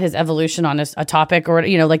it's about his evolution on a topic, or,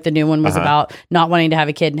 like the new one was about not wanting to have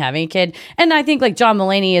a kid and having a kid. And I think like John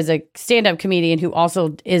Mulaney is a stand-up comedian who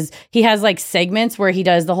also he has like segments where he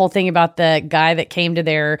does the whole thing about the guy that came to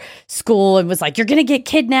their school and was like, you're going to get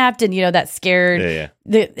kidnapped. And, that scared.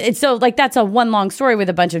 So like, that's a one long story with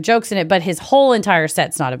a bunch of jokes in it, but his whole entire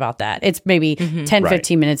set's not about that. It's maybe 10,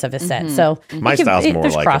 15 minutes of his set. So my style's more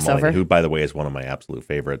like Mulaney, who, by the way, is one of my absolute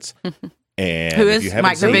favorites. And who is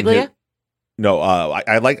Mike Birbiglia? No,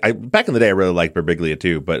 I back in the day, I really liked Birbiglia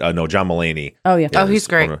too, but no, John Mulaney. Oh, yeah. Oh, he's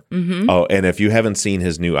great. Oh, and if you haven't seen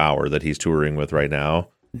his new hour that he's touring with right now.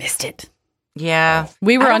 Missed it. Yeah.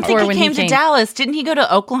 We were on tour when he came to Dallas. Didn't he go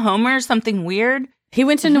to Oklahoma or something weird? He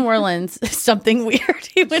went to New Orleans. Something weird.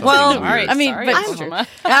 He went Well, to New sorry, I mean, sorry, but Oklahoma.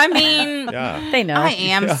 I mean, they know. I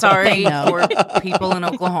am sorry know. for people in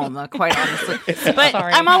Oklahoma, quite honestly. But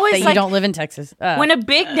Sorry I'm always that you like, don't live in Texas. when a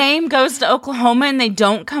big name goes to Oklahoma and they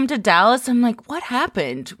don't come to Dallas, I'm like, what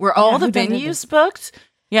happened? Were all the who done did venues booked?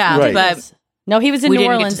 Yeah, Right. but no, he was in we New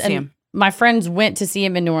didn't get Orleans, to see and him. my friends went to see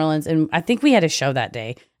him in New Orleans, and I think we had a show that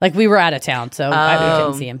day. Like we were out of town, so I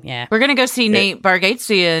couldn't see him. Yeah, we're gonna go see Nate Bargatze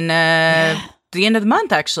in the end of the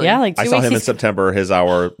month, actually. yeah, like 2 I weeks. saw him in He's- September, his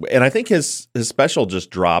hour, and I think his special just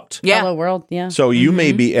dropped. Yeah. Hello World. Yeah. So you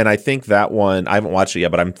may be, and I think that one, I haven't watched it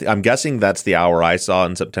yet, but I'm guessing that's the hour I saw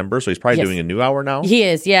in September. So he's probably Yes. doing a new hour now. He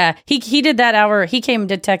is, yeah. He did that hour. He came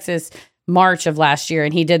to Texas March of last year,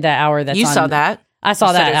 and he did that hour. That's You on, saw that? I saw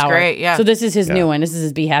You said that it's hour. great, yeah. So this is his Yeah. new one. This is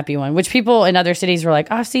his Be Happy one, which people in other cities were like,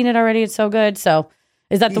 "I've seen it already. It's so good." So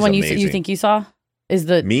is that the He's one you amazing. think you saw? Is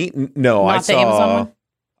the Me? No, I Not the Amazon saw. one?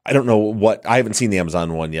 I don't know what. I haven't seen the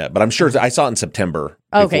Amazon one yet, but I'm sure I saw it in September.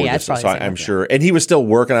 Okay, before yeah, this, it's probably so the same I'm month, yeah. sure. And he was still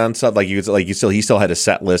working on stuff. Like he still had a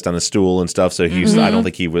set list on a stool and stuff. So he's. I don't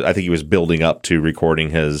think he was. I think he was building up to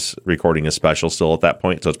recording his special still at that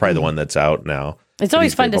point. So it's probably the one that's out now. It's But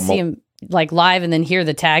always he's fun to great. see him like live and then hear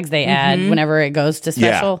the tags they add whenever it goes to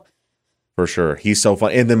special. For sure, he's so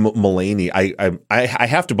fun. And then Mulaney, I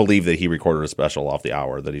have to believe that he recorded a special off the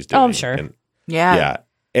hour that he's doing. Oh, I'm sure. And, Yeah. yeah,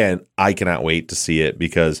 and I cannot wait to see it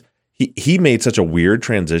because he made such a weird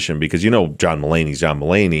transition because John Mulaney's John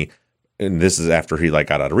Mulaney, and this is after he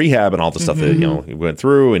got out of rehab and all the stuff that he went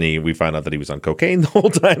through, and we found out that he was on cocaine the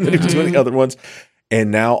whole time that he was doing the other ones,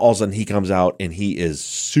 and now all of a sudden he comes out and he is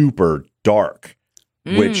super dark,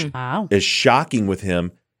 which Wow. is shocking with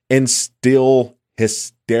him and still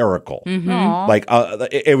hysterical. Aw. Like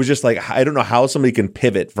it was just like I don't know how somebody can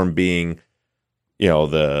pivot from being,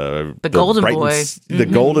 the golden bright and boy. the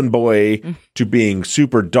golden boy to being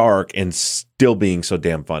super dark and still being so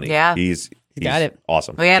damn funny. Yeah. he's got it.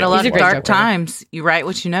 awesome. We had a lot He's a of great dark joke writer. times. You write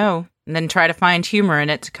what you know and then try to find humor in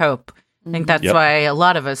it to cope. I think that's Yep. why a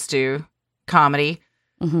lot of us do comedy.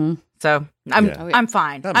 Mm-hmm. So I'm Yeah. I'm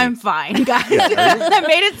fine. I mean- I'm fine, guys. Yeah, are you- That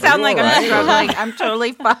made it sound you like all I'm right? struggling. I'm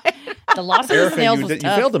totally fine. The loss of the Erica, snails you, was you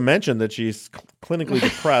tough. failed to mention that she's clinically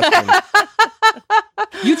depressed and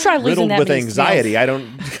You try losing riddled that with many anxiety. snails.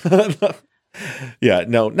 I don't. Yeah,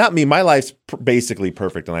 no, not me. My life's basically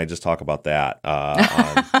perfect, and I just talk about that.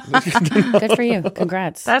 Good for you.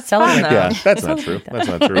 Congrats. That's Celebrate. fun, though. Yeah, that's not true. That's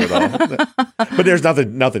not true at all. But there's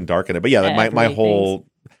nothing dark in it. But yeah, my Everything. whole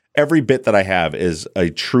every bit that I have is a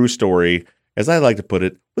true story, as I like to put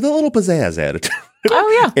it, with a little pizzazz added.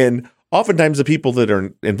 Oh yeah. And oftentimes the people that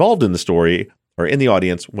are involved in the story are in the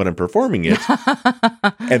audience when I'm performing it,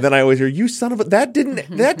 and then I always hear, "You son of a that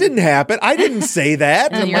didn't happen. I didn't say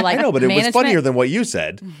that." And I'm you're like, like, I know, but it was management? funnier than what you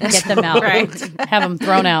said. Get them out. Right. Have them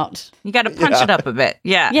thrown out. You got to punch it up a bit.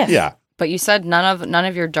 Yeah. Yes. Yeah. But you said none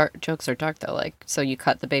of your dark jokes are dark though. Like, so you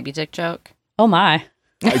cut the baby dick joke. Oh my.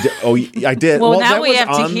 I did. Well, now that we was have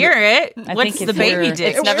to on hear it. I What's think the if baby you're-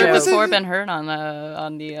 dick It's never it was before a- been heard on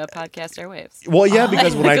the podcast airwaves. Well, yeah,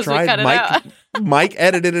 because when I Because we tried, cut it out. Mike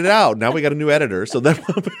edited it out. Now we got a new editor, so then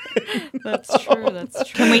That's true. That's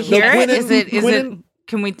true. Can we hear it? Gwyneth- Is it? Gwyneth-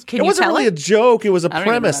 Can we? it Can you wasn't tell really it? a joke. It was a I don't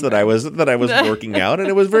even premise that I was working out, and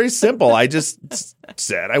it was very simple. I just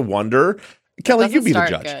said, "I wonder." Kelly, Doesn't you be the start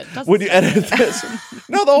judge. good. Doesn't Would you start edit this?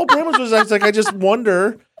 No, the whole premise was I was like, I just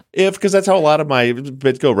wonder if, because that's how a lot of my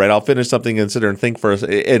bits go, right? I'll finish something and sit there and think first,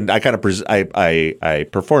 and I kind of I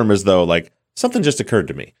perform as though like something just occurred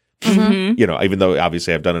to me. Mm-hmm. Even though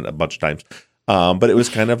obviously I've done it a bunch of times, but it was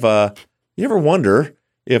kind of you ever wonder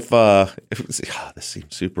if this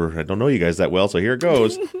seems super, I don't know you guys that well, so here it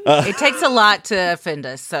goes. It takes a lot to offend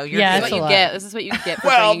us, so you're Yeah, This it's is a what lot. you get. This is what you get for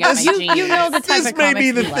Well, bringing up this- my You genius. know the type This of may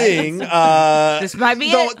be comics the we like. thing. This might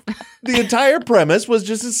be though, it. The entire premise was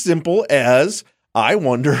just as simple as I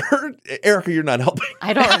wonder. Erica, you're not helping.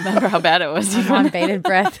 I don't remember how bad it was. I'm on bated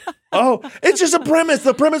breath. Oh, it's just a premise.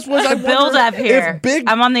 The premise was I The build wonder up here. if big.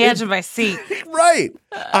 I'm on the edge of my seat. Right.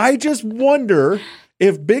 I just wonder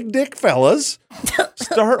if big dick fellas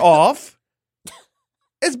start off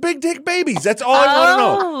as big dick babies. That's all I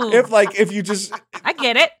want to know. If you just I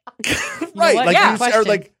get it. right, What? like Yeah. you Question. are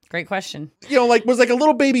like. Great question. Was like a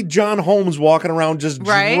little baby John Holmes walking around just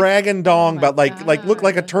Right. dragging dong, my but like looked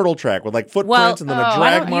like a God. turtle track with like footprints Well, and then a I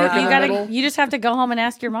drag don't, mark in you the gotta. middle. You just have to go home and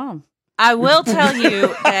ask your mom. I will tell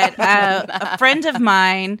you that a friend of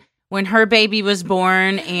mine, when her baby was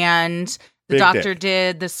born and the Big doctor dick.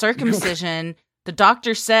 did the circumcision, the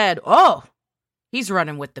doctor said, "Oh, he's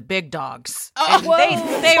running with the big dogs." And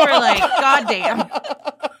they were like, "God damn."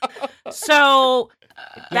 So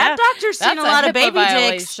that doctor's seen That's a a lot of HIPAA baby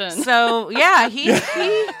dicks. violation. So yeah, he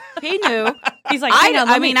He knew. He's like,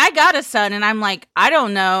 I mean, I got a son, and I'm like, I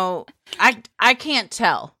don't know. I can't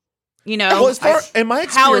tell. You know, well, in my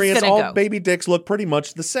experience, all go. baby dicks look pretty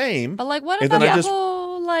much the same. But like, what And about then I the just-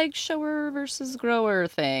 whole like shower versus grower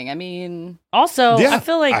thing? I mean, also, I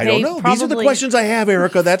feel like I they don't know. probably, These are the questions I have,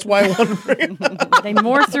 Erica. That's why I want to bring it up. they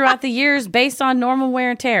morph throughout the years based on normal wear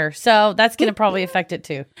and tear. So that's going to probably affect it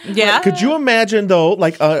too. Yeah. Could you imagine though,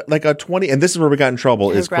 like a 20? And this is where we got in trouble.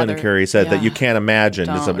 I Is would Quinn and rather- Carrie said that yeah. you can't imagine.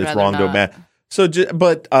 It's Rather wrong to not. imagine. So,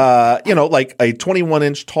 but you know, like a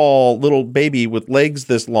 21-inch tall little baby with legs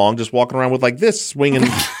this long, just walking around with like this swinging,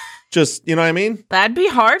 just you know what I mean? That'd be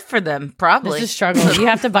hard for them, probably. It's a struggle. You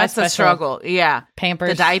have to buy That's a special struggle. Yeah.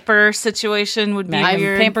 Pampers. The diaper situation would be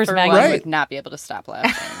weird. Pampers for Magnum. one, Right. would not be able to stop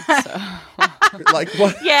laughing. So. Like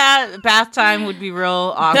what? Yeah, bath time would be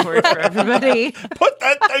real awkward for everybody. Put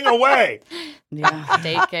that thing away. Yeah.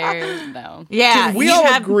 Daycare, no. Yeah, Can we you'd all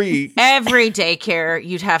have agree? every daycare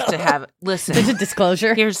you'd have to have. Listen, There's a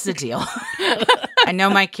disclosure. here's the deal. I know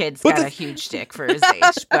my kid's got a huge dick for his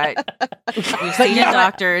age, but we've seen a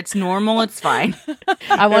doctor. It's normal. It's fine.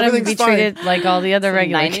 I want him to Everything's be fine. treated like all the other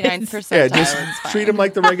regular 99% kids. Yeah, just treat them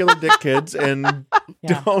like the regular dick kids and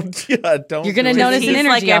Yeah. don't. You're gonna do notice it. an He's energy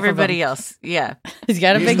like off of everybody him. else. Yeah. He's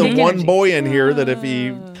got a He's big the dick one energy. boy in here that if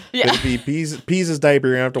he pees his diaper,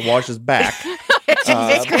 you're gonna have to wash his back.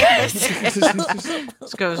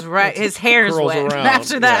 Just goes right. His hair's curls wet around.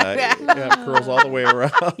 after that. Yeah, curls all the way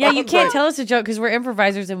around. Yeah, you can't Right. tell us a joke because we're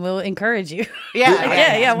improvisers and we'll encourage you.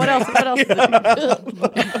 Yeah. What else? What else?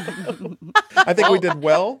 I think we did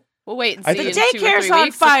well. We'll wait and I see. think in 2 or 3 Daycare's on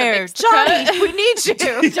weeks if it fire. makes the cut. Johnny, we need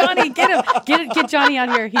you. Johnny, get him. Get Johnny out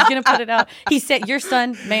here. He's gonna put it out. He said, "Your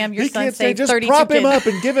son, ma'am, your He son can't say saved just 32 prop kids." him up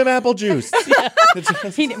and give him apple juice.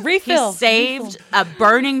 He He refill. saved a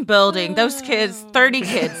burning building. Those kids, 30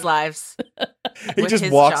 kids' lives. He with just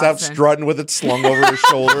his walks out Johnson. strutting with it slung over his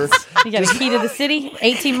shoulder. You got a key to the city.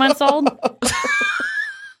 18 months old.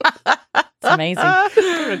 It's amazing.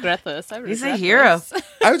 I regret this. He's a hero. this.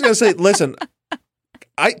 I was gonna say, listen.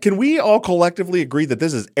 Can we all collectively agree that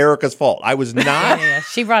this is Erica's fault? I was not. Yeah.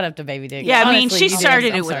 She brought up the baby dick. Yeah, I mean, Honestly, she you did.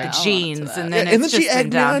 started I'm it with sorry. the I'll own jeans, up to and that. then And then it's she just been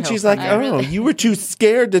egged me on. downhill She's from like, there. "Oh, really- you were too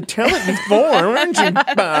scared to tell it before, weren't you,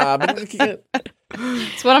 Bob?"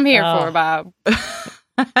 It's what I'm here Oh. for, Bob.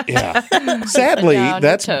 Yeah. Sadly, Down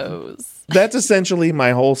that's your toes. that's essentially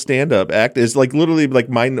my whole stand-up act. Is like literally like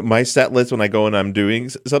my set list when I go and I'm doing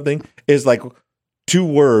something is like 2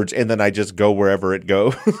 words, and then I just go wherever it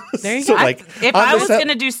goes. There you So, go. like, If on I the was set- going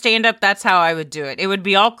to do stand up, that's how I would do it. It would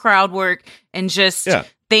be all crowd work and just Yeah.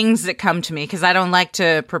 things that come to me because I don't like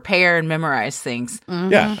to prepare and memorize things.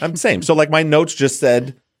 Yeah, I'm the same. So like my notes just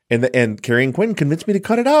said, and Carrie and Quinn convinced me to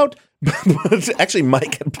cut it out. But actually,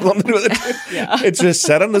 Mike had something to do with it too. Yeah. It's just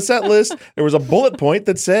set on the set list. There was a bullet point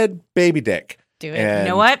that said baby dick. Do it. And You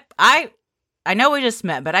know what? I know we just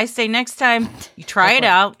met, but I say next time you try it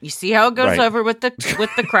out, you see how it goes Right. over with the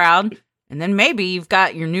crowd, and then maybe you've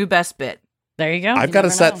got your new best bit. There you go. I've got a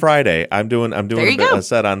never set know. Friday. I'm doing There you go. a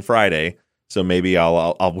set on Friday. So maybe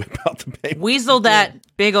I'll whip out the baby. Weasel that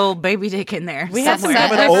big old baby dick in there. We have some somewhere. I'm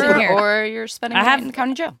set gonna lists open in it. here. Or you're spending I the night have- in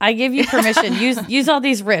county jail. I give you permission. Use all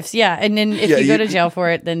these riffs. Yeah. And then if Yeah, you go you- to jail for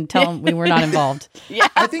it, then tell them we were not involved. Yeah.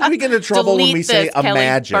 I think we get into trouble when Delete we say this, Kelly.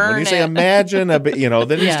 imagine. When you Burn say it. imagine, a bit,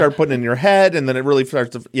 then you Yeah. start putting it in your head, and then it really starts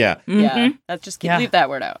to. Yeah, Yeah. That's just Yeah. leave that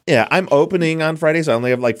word out. yeah. I'm opening on Friday, so I only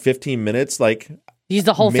have like 15 minutes. Like, Use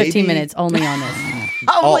the whole 15 Maybe- minutes only on this.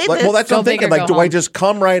 well, that's Go what I'm big thinking. or Like, go do I home. just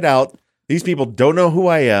come right out? These people don't know who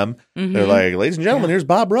I am. They're like, ladies and gentlemen, here's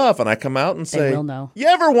Bob Ruff, and I come out and They say, will know. "You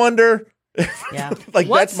ever wonder?" Yeah. Like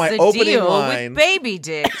What's that's my the opening deal line. with baby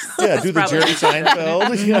dicks? Yeah, That's do the probably- Jerry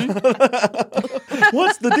Seinfeld. Yeah.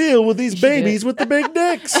 What's the deal with these should do babies it. with the big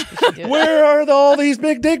dicks? do it. Where are all these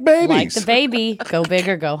big dick Like babies? the baby, go big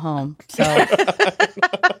or go home. So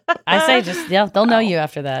I say they'll know you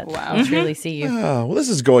after that. Wow. They'll truly see you. Oh, well, this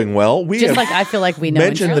is going well. We Just have like I feel like we know and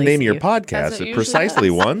mentioned the truly name of see your you. That's podcast what it precisely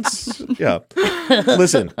usually once. Yeah.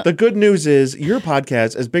 Listen, the good news is your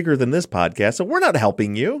podcast is bigger than this podcast, so we're not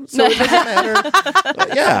helping you. So it doesn't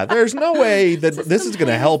matter. Yeah, there's no way that this is going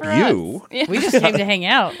to help for you. us. Yeah. We just came to hang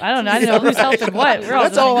out. I don't know. I don't know who's helping what. We're all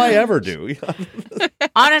That's just all I hanging out. ever do.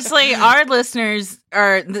 Honestly, our listeners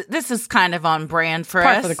are. This is kind of on brand for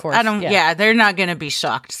Par us. for the course, I don't. yeah. Yeah, they're not going to be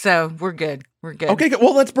shocked. So we're good. We're good. Okay, good.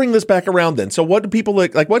 Well, let's bring this back around then. So, what do people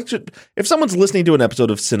like? What should if someone's listening to an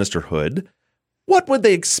episode of Sinisterhood? What would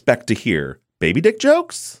they expect to hear? Baby dick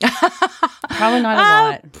jokes? Probably not a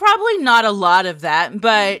lot. Probably not a lot of that,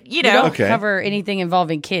 but you We know, don't Okay. cover anything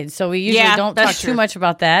involving kids, so we usually Yeah, don't that's talk true. too much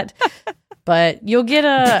about that. But you'll get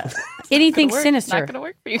a anything sinister. Not going to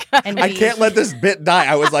work for you guys. And I can't let this bit die.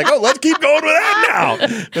 I was like, oh, let's keep going with that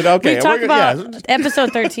now. But okay, we talk about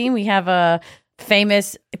episode 13. We have a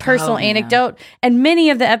famous personal anecdote, and many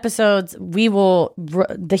of the episodes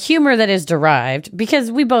the humor that is derived,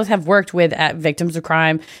 because we both have worked with victims of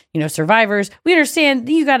crime, survivors. We understand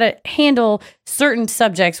you got to handle certain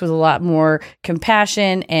subjects with a lot more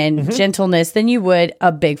compassion and gentleness than you would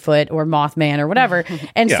a Bigfoot or Mothman or whatever.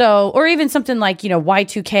 And so, or even something like,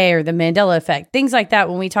 Y2K or the Mandela effect, things like that.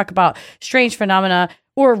 When we talk about strange phenomena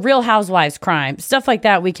or Real Housewives crime, stuff like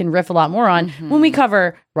that, we can riff a lot more on. When we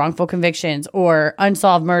cover wrongful convictions or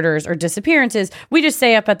unsolved murders or disappearances, we just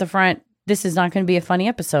say up at the front, this is not going to be a funny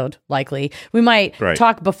episode, likely. We might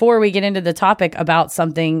talk before we get into the topic about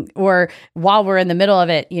something, or while we're in the middle of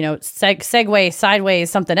it, segue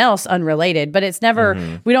sideways, something else unrelated. But it's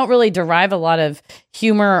never, we don't really derive a lot of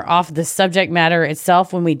humor off the subject matter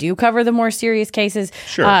itself when we do cover the more serious cases.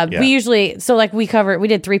 We usually, we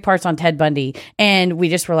did 3 parts on Ted Bundy, and we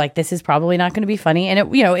just were like, this is probably not going to be funny.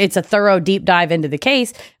 And it's a thorough deep dive into the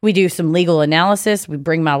case. We do some legal analysis. We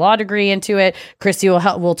bring my law degree into it. Christy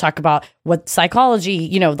we'll talk about what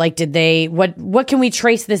psychology, what can we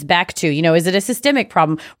trace this back to? Is it a systemic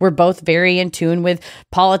problem? We're both very in tune with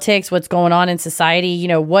politics, what's going on in society.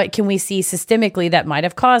 What can we see systemically that might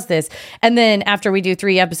have caused this? And then after we do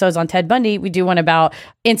 3 episodes on Ted Bundy, we do one about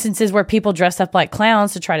instances where people dress up like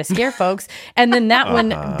clowns to try to scare folks. And then that one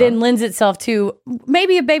then lends itself to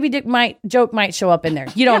maybe a baby dick joke might show up in there.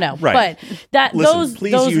 You don't know. But those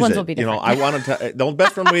ones will be different. I want to the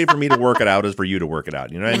best way for me to work it out is for you to work it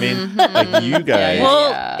out. You know what I mean? Like you guys.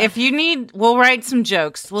 Well, if you need, we'll write some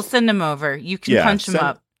jokes. We'll send them over. You can punch them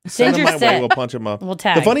up. Send your set. We'll punch them up. We'll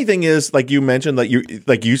tag. The funny thing is, like you mentioned,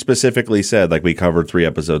 like you specifically said, like we covered 3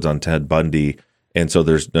 episodes on Ted Bundy, and so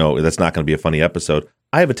that's not going to be a funny episode.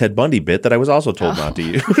 I have a Ted Bundy bit that I was also told not to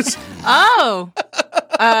use. Well,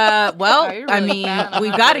 I mean,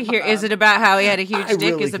 we've got to hear. Is it about how he had a huge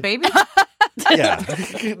dick as a baby? Yeah.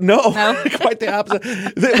 No, quite the opposite.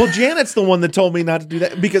 Well, Janet's the one that told me not to do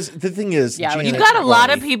that, because the thing is, you've got a lot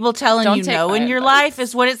of people telling in your life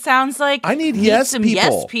is what it sounds like. I need some people.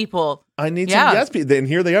 Yes people. I need some yes people. And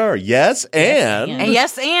here they are. Yes,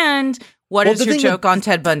 and what is your joke on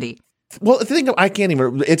Ted Bundy? Well, the thing I can't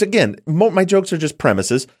even. It's again, my jokes are just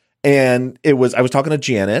premises. And I was talking to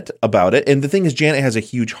Janet about it, and the thing is, Janet has a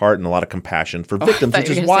huge heart and a lot of compassion for victims, which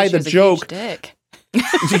is why the joke.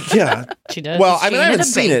 Yeah, she does. Well, I haven't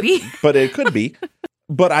seen it, but it could be.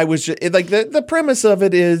 But I was just like the premise of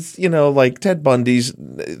it is, like Ted Bundy's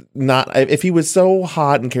not. If he was so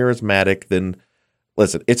hot and charismatic, then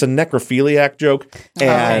listen, it's a necrophiliac joke,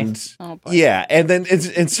 and and then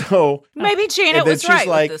so maybe Janet was right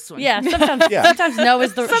with this one. Yeah, sometimes no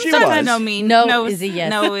is the sometimes no is a yes.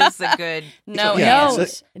 No is a good no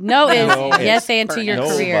is yes and to your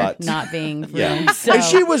career not being ruined. So. And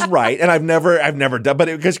she was right, and I've never done, but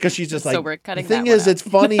because she's just like, so we're cutting. The thing is, it's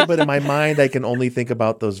funny, but in my mind, I can only think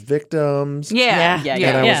about those victims. Yeah.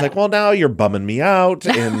 And I was like, well, now you're bumming me out,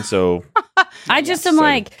 and so I just am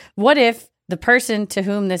like, what if the person to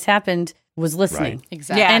whom this happened was listening? Right.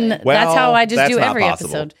 Exactly. And that's how I just do every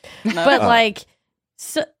episode. But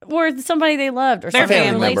or somebody they loved, or their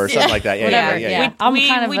family member, something like that. Yeah. I'm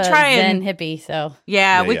kind of a Zen hippie, so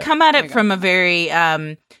we come at it from a very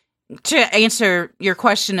to answer your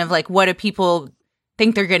question of like, what do people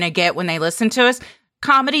think they're going to get when they listen to us?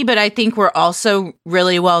 Comedy, but I think we're also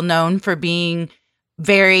really well known for being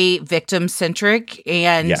very victim centric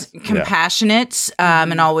and compassionate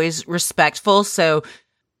and always respectful. So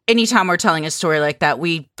anytime we're telling a story like that,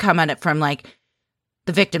 we come at it from like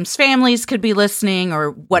the victims' families could be listening,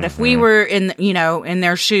 or what if we were in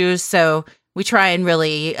their shoes. So we try and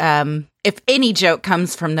really, if any joke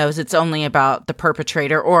comes from those, it's only about the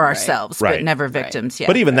perpetrator or ourselves, but never victims. Yeah.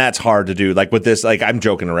 But even that's hard to do. Like with this, like I'm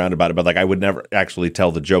joking around about it, but like I would never actually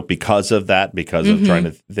tell the joke because of that, because of trying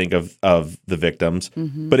to think of the victims.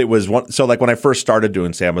 But it was one. So like when I first started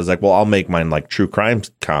doing Sam, I was like, well, I'll make mine like true crime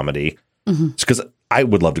comedy, because I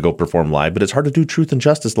would love to go perform live, but it's hard to do Truth and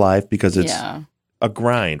Justice live because it's a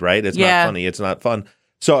grind, right? It's not funny. It's not fun.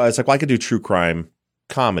 So I was like, well, I could do true crime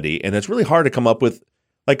comedy, and it's really hard to come up with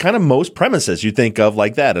like kind of most premises you think of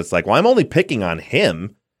like that. It's like, well, I'm only picking on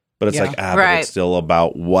him, but it's like, but it's still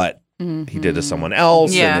about what he did to someone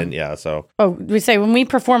else. And then, so. Oh, we say when we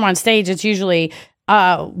perform on stage, it's usually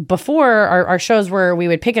before our shows where we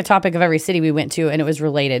would pick a topic of every city we went to and it was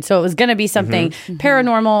related. So it was going to be something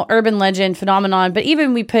paranormal, urban legend, phenomenon. But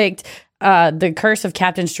even we picked The Curse of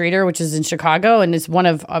Captain Streeter, which is in Chicago, and it's one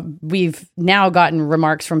of we've now gotten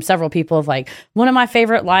remarks from several people of like, one of my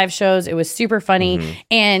favorite live shows. It was super funny,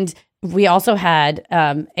 and we also had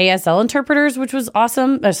ASL interpreters, which was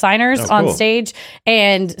awesome, signers on stage.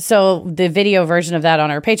 And so the video version of that on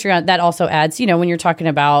our Patreon, that also adds, when you're talking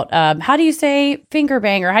about how do you say finger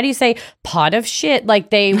bang or how do you say pot of shit, like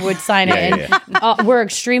they would sign it. And we're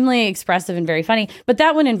extremely expressive and very funny. But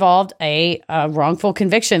that one involved a wrongful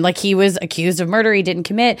conviction. Like he was accused of murder, he didn't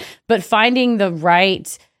commit, but finding the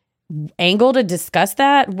right angle to discuss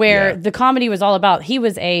that, where the comedy was all about he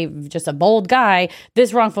was just a bold guy.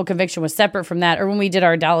 This wrongful conviction was separate from that. Or when we did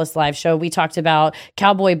our Dallas live show, we talked about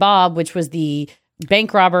Cowboy Bob, which was the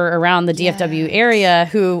bank robber around the DFW area,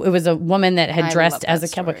 who it was a woman that had dressed as a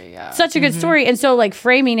cowboy. Such a good story. And so like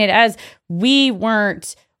framing it as we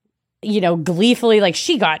weren't gleefully like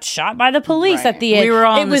she got shot by the police at the end. We were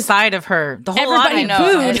on the side of her. The whole audience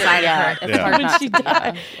booed side of her. It's hard when she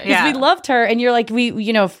died. We loved her, and you're like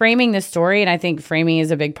framing the story, and I think framing is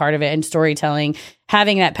a big part of it, and storytelling,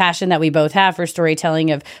 having that passion that we both have for storytelling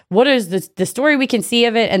of what is the story we can see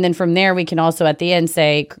of it, and then from there we can also at the end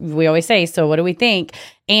say, we always say, so what do we think?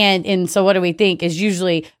 And so what do we think is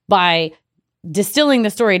usually by distilling the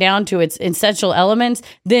story down to its essential elements,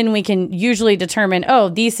 then we can usually determine,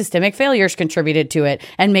 these systemic failures contributed to it.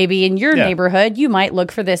 And maybe in your neighborhood, you might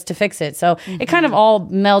look for this to fix it. So it kind of all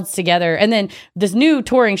melds together. And then this new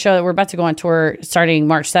touring show that we're about to go on tour starting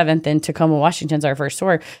March 7th in Tacoma, Washington's our first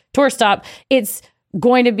tour stop. It's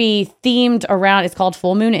going to be themed around, it's called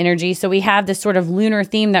Full Moon Energy. So we have this sort of lunar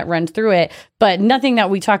theme that runs through it, but nothing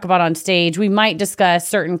that we talk about on stage. We might discuss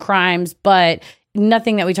certain crimes, but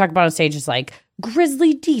nothing that we talk about on stage is like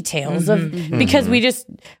grisly details because we just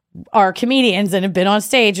are comedians and have been on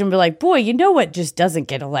stage and be like, boy, what just doesn't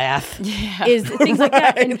get a laugh is things like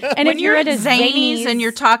that. And when if you're at a Zanies and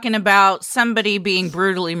you're talking about somebody being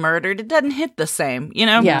brutally murdered, it doesn't hit the same,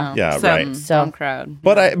 right. So crowd.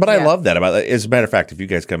 But I love that about it. As a matter of fact, if you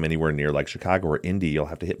guys come anywhere near like Chicago or Indy, you'll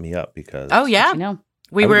have to hit me up because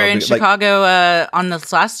we were in Chicago on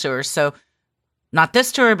this last tour, so. Not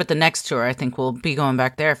this tour, but the next tour. I think we'll be going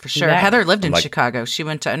back there for sure. Yeah. Heather lived in Chicago. She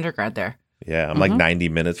went to undergrad there. Yeah, I'm like 90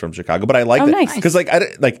 minutes from Chicago, but I like that because I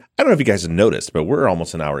don't know if you guys have noticed, but we're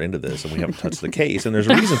almost an hour into this and we haven't touched the case, and there's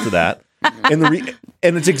a reason for that. And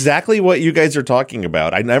and it's exactly what you guys are talking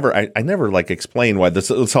about. I never like explain why the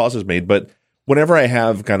sauce is made, but whenever I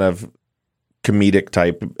have kind of comedic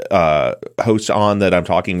type hosts on that I'm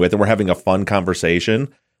talking with, and we're having a fun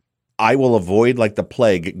conversation, I will avoid like the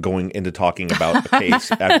plague going into talking about the case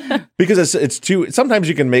because it's too. Sometimes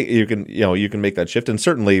you can make that shift, and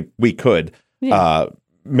certainly we could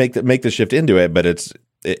make the shift into it. But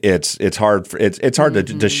it's hard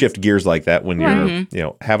to shift gears like that when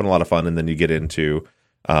you're having a lot of fun, and then you get into.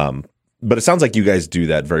 But it sounds like you guys do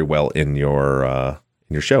that very well in your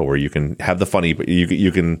show, where you can have the funny, but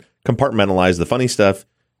you can compartmentalize the funny stuff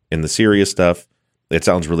in the serious stuff. It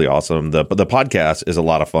sounds really awesome. The podcast is a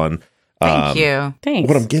lot of fun. Thank you. Thanks.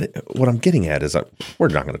 What I'm getting at is we're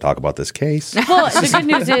not going to talk about this case. Well, the good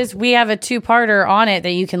news is we have a 2-parter on it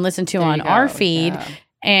that you can listen to on our feed. Yeah.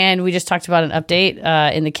 And we just talked about an update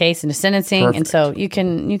in the case and the sentencing. Perfect. And so you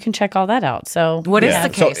can check all that out. So what is the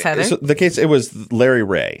case, Heather? So the case, it was Larry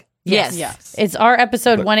Ray. Yes. It's our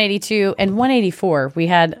episode 182 and 184. We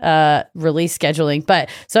had release scheduling, but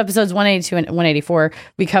so episodes 182 and 184,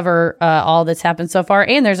 we cover all that's happened so far.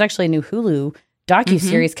 And there's actually a new Hulu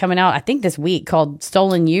docuseries coming out, I think this week, called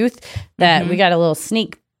Stolen Youth, that we got a little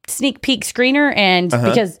sneak peek screener. And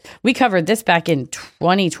because we covered this back in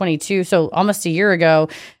 2022, so almost a year ago,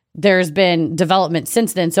 there's been development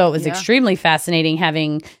since then. So it was extremely fascinating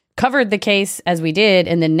having covered the case as we did,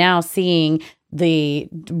 and then now seeing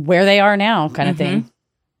where they are now kind of thing.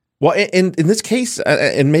 Well, in this case,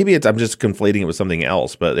 and maybe I'm just conflating it with something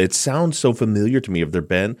else, but it sounds so familiar to me. Have there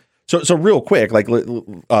been so real quick, like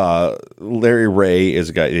Larry Ray is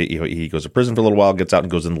a guy, he goes to prison for a little while, gets out and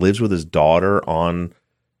goes and lives with his daughter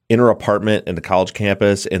in her apartment in the college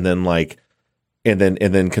campus, and then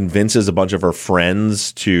then convinces a bunch of her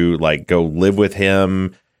friends to like go live with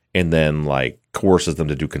him, and then like coerces them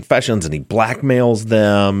to do confessions, and he blackmails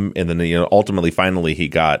them, and then ultimately finally he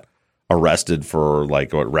got arrested for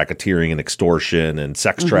like racketeering and extortion and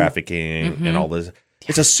sex trafficking and all this.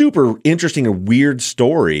 It's a super interesting and weird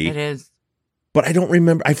story. It is. But I don't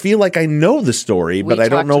remember. I feel like I know the story, but I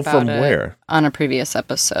don't know from where. On a previous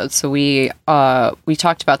episode. So we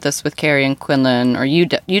talked about this with Carrie and Quinlan, or you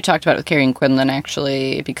talked about it with Carrie and Quinlan,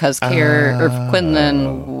 actually, because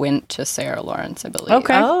Quinlan went to Sarah Lawrence, I believe.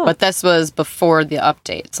 Okay. Oh. But this was before the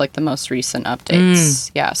updates, like the most recent updates.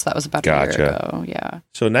 Yeah, so that was about a year ago. Yeah.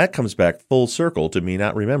 So that comes back full circle to me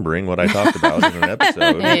not remembering what I talked about in an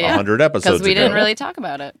episode 100 episodes ago. Because we didn't really talk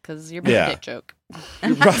about it, because your big dick joke.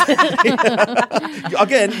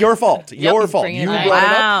 Again, your fault. Your fault. You brought it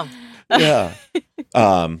up. Yeah.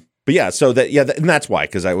 But yeah, so and that's why,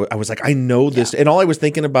 because I was like, I know this, and all I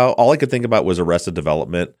could think about was Arrested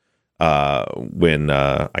Development. When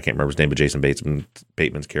I can't remember his name, but Jason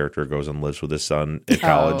Bateman's character goes and lives with his son at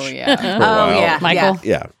college. Michael.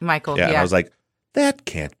 Yeah, Michael. Yeah, and I was like, that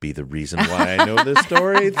can't be the reason why I know this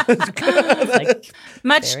story.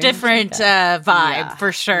 Much different vibe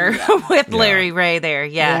for sure with Larry Ray there.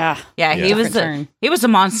 Yeah. He was a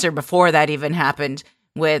monster before that even happened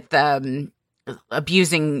with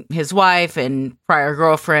abusing his wife and prior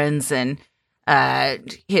girlfriends and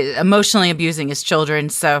emotionally abusing his children.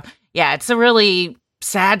 So yeah, it's a really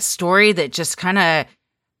sad story that just kind of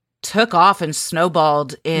took off and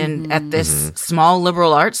snowballed at this small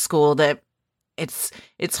liberal arts school that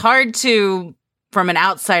it's hard to, from an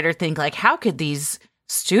outsider, think like, how could these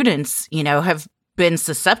students, have been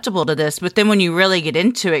susceptible to this? But then when you really get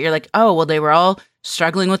into it, you're like, oh, well, they were all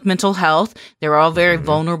struggling with mental health. They were all very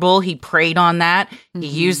vulnerable. He preyed on that. He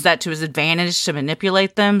used that to his advantage to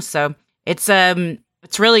manipulate them. So it's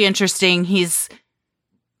really interesting. He's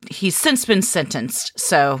since been sentenced,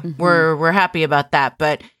 so we're happy about that.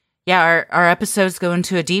 But yeah, our episodes go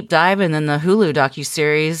into a deep dive, and then the Hulu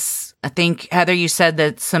docuseries. I think, Heather, you said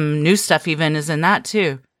that some new stuff even is in that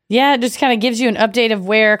too. Yeah, it just kind of gives you an update of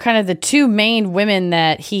where kind of the two main women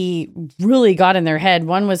that he really got in their head.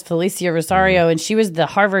 One was Felicia Rosario, and she was the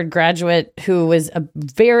Harvard graduate who was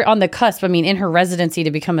very on the cusp, in her residency to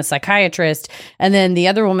become a psychiatrist. And then the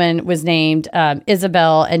other woman was named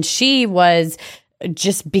Isabel, and she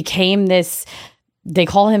became this. They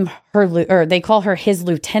call her his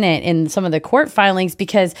lieutenant in some of the court filings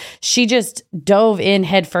because she just dove in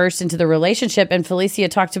headfirst into the relationship. And Felicia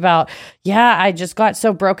talked about, I just got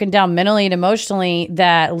so broken down mentally and emotionally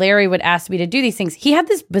that Larry would ask me to do these things. He had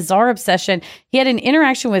this bizarre obsession. He had an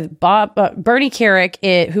interaction with Bernie Carrick,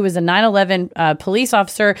 who was a 9/11 police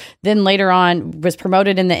officer, then later on was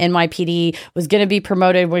promoted in the NYPD, was going to be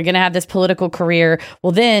promoted. We're going to have this political career.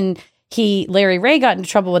 Well, then Larry Ray got into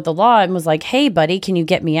trouble with the law and was like, hey, buddy, can you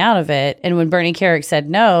get me out of it? And when Bernie Carrick said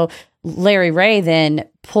no, Larry Ray then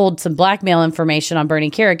pulled some blackmail information on Bernie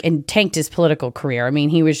Carrick and tanked his political career.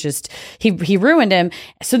 He was he ruined him.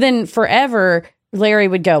 So then forever, Larry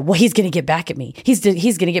would go, well, he's going to get back at me. He's going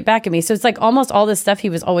to get back at me. So it's like almost all this stuff he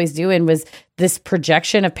was always doing was this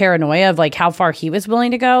projection of paranoia of like how far he was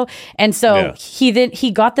willing to go. And so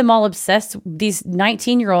he got them all obsessed. These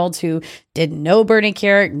 19-year-olds who didn't know Bernie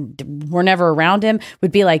Carrick, were never around him,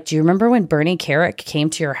 would be like, do you remember when Bernie Carrick came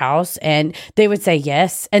to your house? And they would say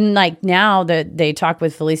yes. And like now that they talk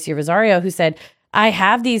with Felicia Rosario, who said, I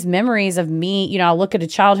have these memories of me, I'll look at a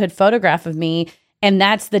childhood photograph of me, and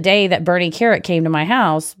that's the day that Bernie Carrick came to my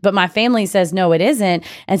house. But my family says, no, it isn't.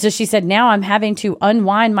 And so she said, now I'm having to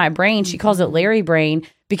unwind my brain. She calls it Larry brain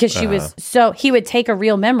because he would take a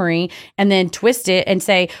real memory and then twist it and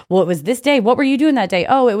say, well, it was this day. What were you doing that day?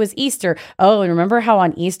 Oh, it was Easter. Oh, and remember how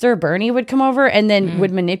on Easter Bernie would come over and then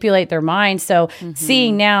would manipulate their mind. So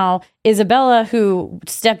seeing now Isabella, who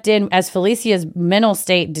stepped in as Felicia's mental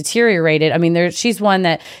state deteriorated. She's one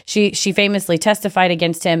that she famously testified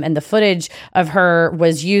against him, and the footage of her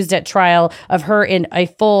was used at trial of her in a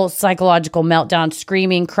full psychological meltdown,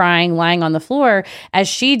 screaming, crying, lying on the floor as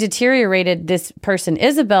she deteriorated. This person,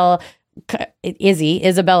 Isabella,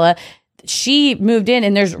 she moved in,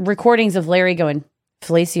 and there's recordings of Larry going,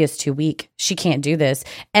 Felicia's too weak. She can't do this.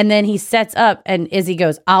 And then he sets up and Izzy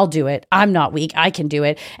goes, I'll do it. I'm not weak. I can do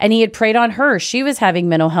it. And he had preyed on her. She was having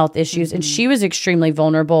mental health issues and she was extremely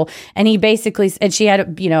vulnerable. And he basically, and she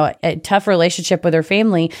had, a tough relationship with her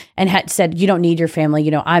family and had said, you don't need your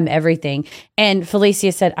family. I'm everything. And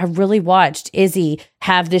Felicia said, I really watched Izzy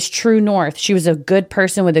have this true north. She was a good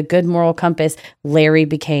person with a good moral compass. Larry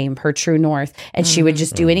became her true north and she would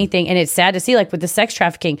just do anything. And it's sad to see, like with the sex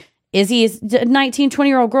trafficking, Izzy is a 19,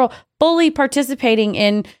 20-year-old girl fully participating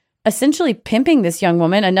in essentially pimping this young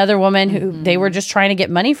woman, another woman who they were just trying to get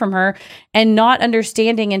money from her and not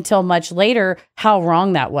understanding until much later how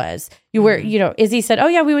wrong that was. Izzy said, oh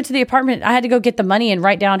yeah, we went to the apartment. I had to go get the money and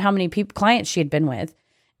write down how many clients she had been with.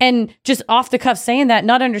 And just off the cuff saying that,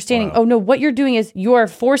 not understanding, oh no, what you're doing is you're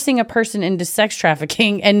forcing a person into sex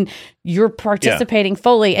trafficking and you're participating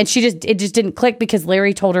fully. And it just didn't click because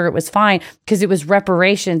Larry told her it was fine because it was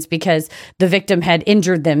reparations because the victim had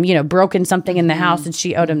injured them, broken something in the house and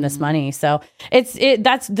she owed him this money. So that's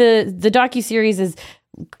the docuseries is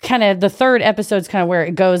kind of the third episode's kind of where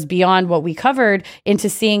it goes beyond what we covered into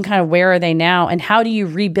seeing kind of where are they now and how do you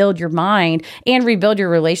rebuild your mind and rebuild your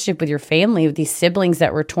relationship with your family, with these siblings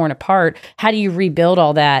that were torn apart. How do you rebuild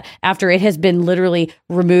all that after it has been literally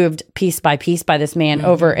removed piece by piece by this man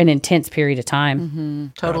over an intense period of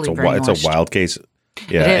time? Totally it's a wild case.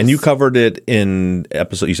 Yeah, and you covered it in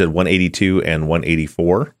episode, you said 182 and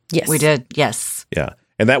 184? Yes. We did, yes. Yeah.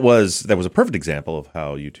 And that was a perfect example of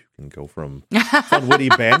how you two can go from fun, witty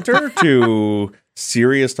banter to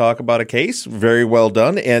serious talk about a case. Very well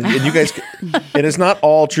done. And you guys, and it's not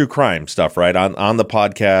all true crime stuff, right? On the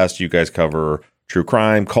podcast, you guys cover true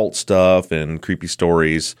crime, cult stuff, and creepy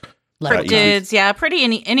stories. Cryptids, pretty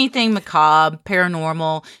anything macabre,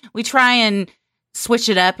 paranormal. We try and switch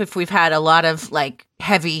it up. If we've had a lot of like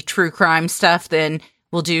heavy true crime stuff, then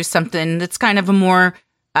we'll do something that's kind of a more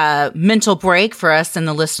mental break for us and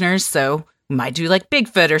the listeners. So we might do like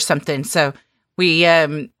Bigfoot or something. So we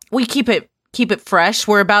keep it fresh.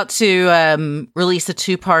 We're about to release a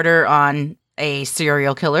 2-parter on a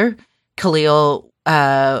serial killer, Khalil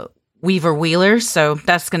Weaver Wheeler. So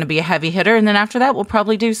that's going to be a heavy hitter. And then after that, we'll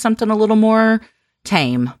probably do something a little more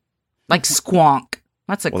tame, like Squonk.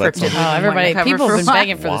 That's a cryptid. People have been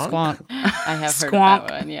begging for the Squonk. I have heard of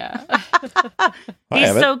that one, yeah.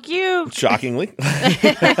 He's so cute. Shockingly.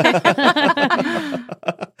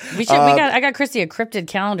 I got Christie a cryptid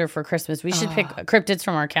calendar for Christmas. We should pick cryptids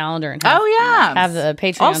from our calendar and have the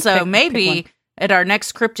Patreon. Also, maybe at our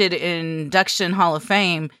next cryptid induction Hall of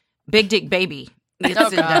Fame, Big Dick Baby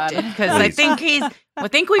gets inducted because I think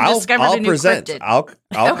we've discovered a new cryptid. I'll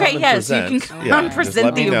okay, yes, you can come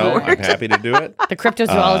present the award. I'm happy to do it. The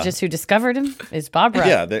cryptozoologist who discovered him is Bob Rutt.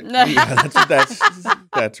 Yeah,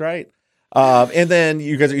 that's right. And then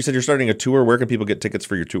you said you're starting a tour. Where can people get tickets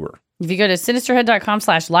for your tour? If you go to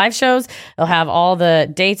sinisterhood.com/live shows, it'll have all the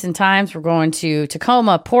dates and times. We're going to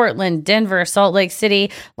Tacoma, Portland, Denver, Salt Lake City,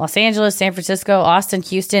 Los Angeles, San Francisco, Austin,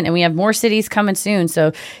 Houston, and we have more cities coming soon.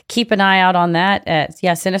 So keep an eye out on that at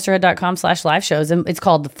sinisterhood.com/live shows. And it's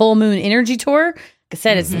called the Full Moon Energy Tour. Like I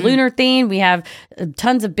said, it's lunar themed. We have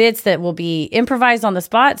tons of bits that will be improvised on the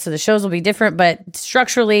spot, so the shows will be different, but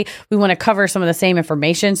structurally we want to cover some of the same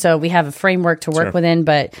information, so we have a framework to work within.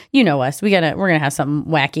 But you know us, we're gonna have something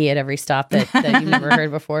wacky at every stop that you've never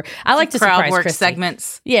heard before. I like to surprise work Christie.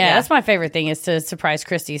 Segments. Yeah, that's my favorite thing is to surprise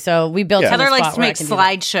Christie. So we built. Heather likes to make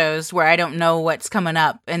slideshows where I don't know what's coming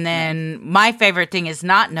up, and then my favorite thing is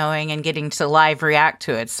not knowing and getting to live react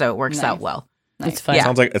to it. So it works out well. It's fun.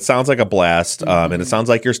 Yeah. It sounds like a blast, and it sounds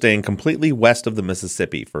like you're staying completely west of the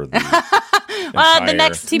Mississippi for the.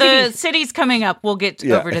 The cities coming up, we'll get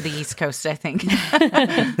over to the East Coast, I think.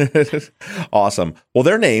 Awesome. Well,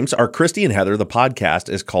 their names are Christie and Heather. The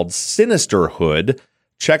podcast is called Sinisterhood.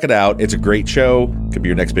 Check it out. It's a great show. Could be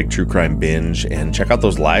your next big true crime binge. And check out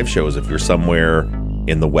those live shows if you're somewhere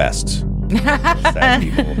in the West. Sad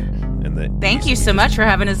people. Thank you so much for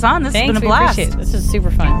having us on. This has been a blast. Appreciate it. This is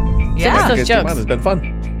super fun. Yeah. Those jokes. It's been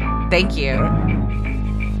fun. Thank you.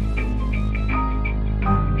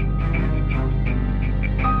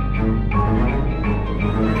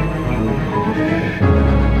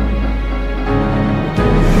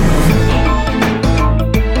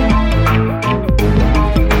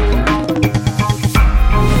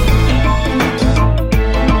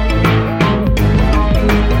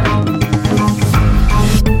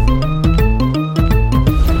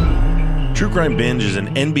 True Crime Binge is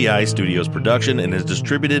an NBI Studios production and is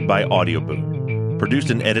distributed by Audioboom. Produced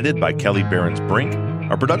and edited by Kelly Behrens-Brink.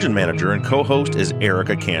 Our production manager and co-host is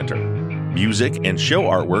Erica Cantor. Music and show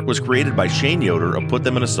artwork was created by Shane Yoder of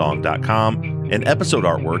PutThemInASong.com, and episode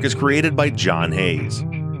artwork is created by John Hayes.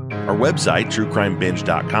 Our website,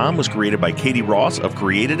 TrueCrimeBinge.com, was created by Katie Ross of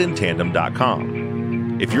CreatedInTandem.com.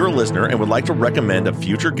 If you're a listener and would like to recommend a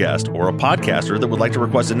future guest or a podcaster that would like to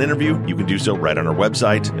request an interview, you can do so right on our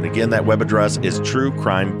website. And again, that web address is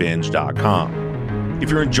TrueCrimeBinge.com.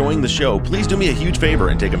 If you're enjoying the show, please do me a huge favor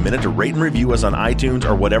and take a minute to rate and review us on iTunes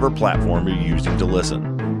or whatever platform you're using to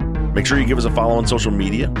listen. Make sure you give us a follow on social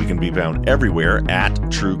media. We can be found everywhere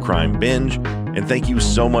at True Crime Binge. And thank you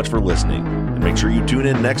so much for listening. And make sure you tune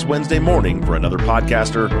in next Wednesday morning for another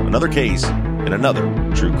podcaster, another case, and another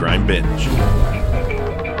True Crime Binge.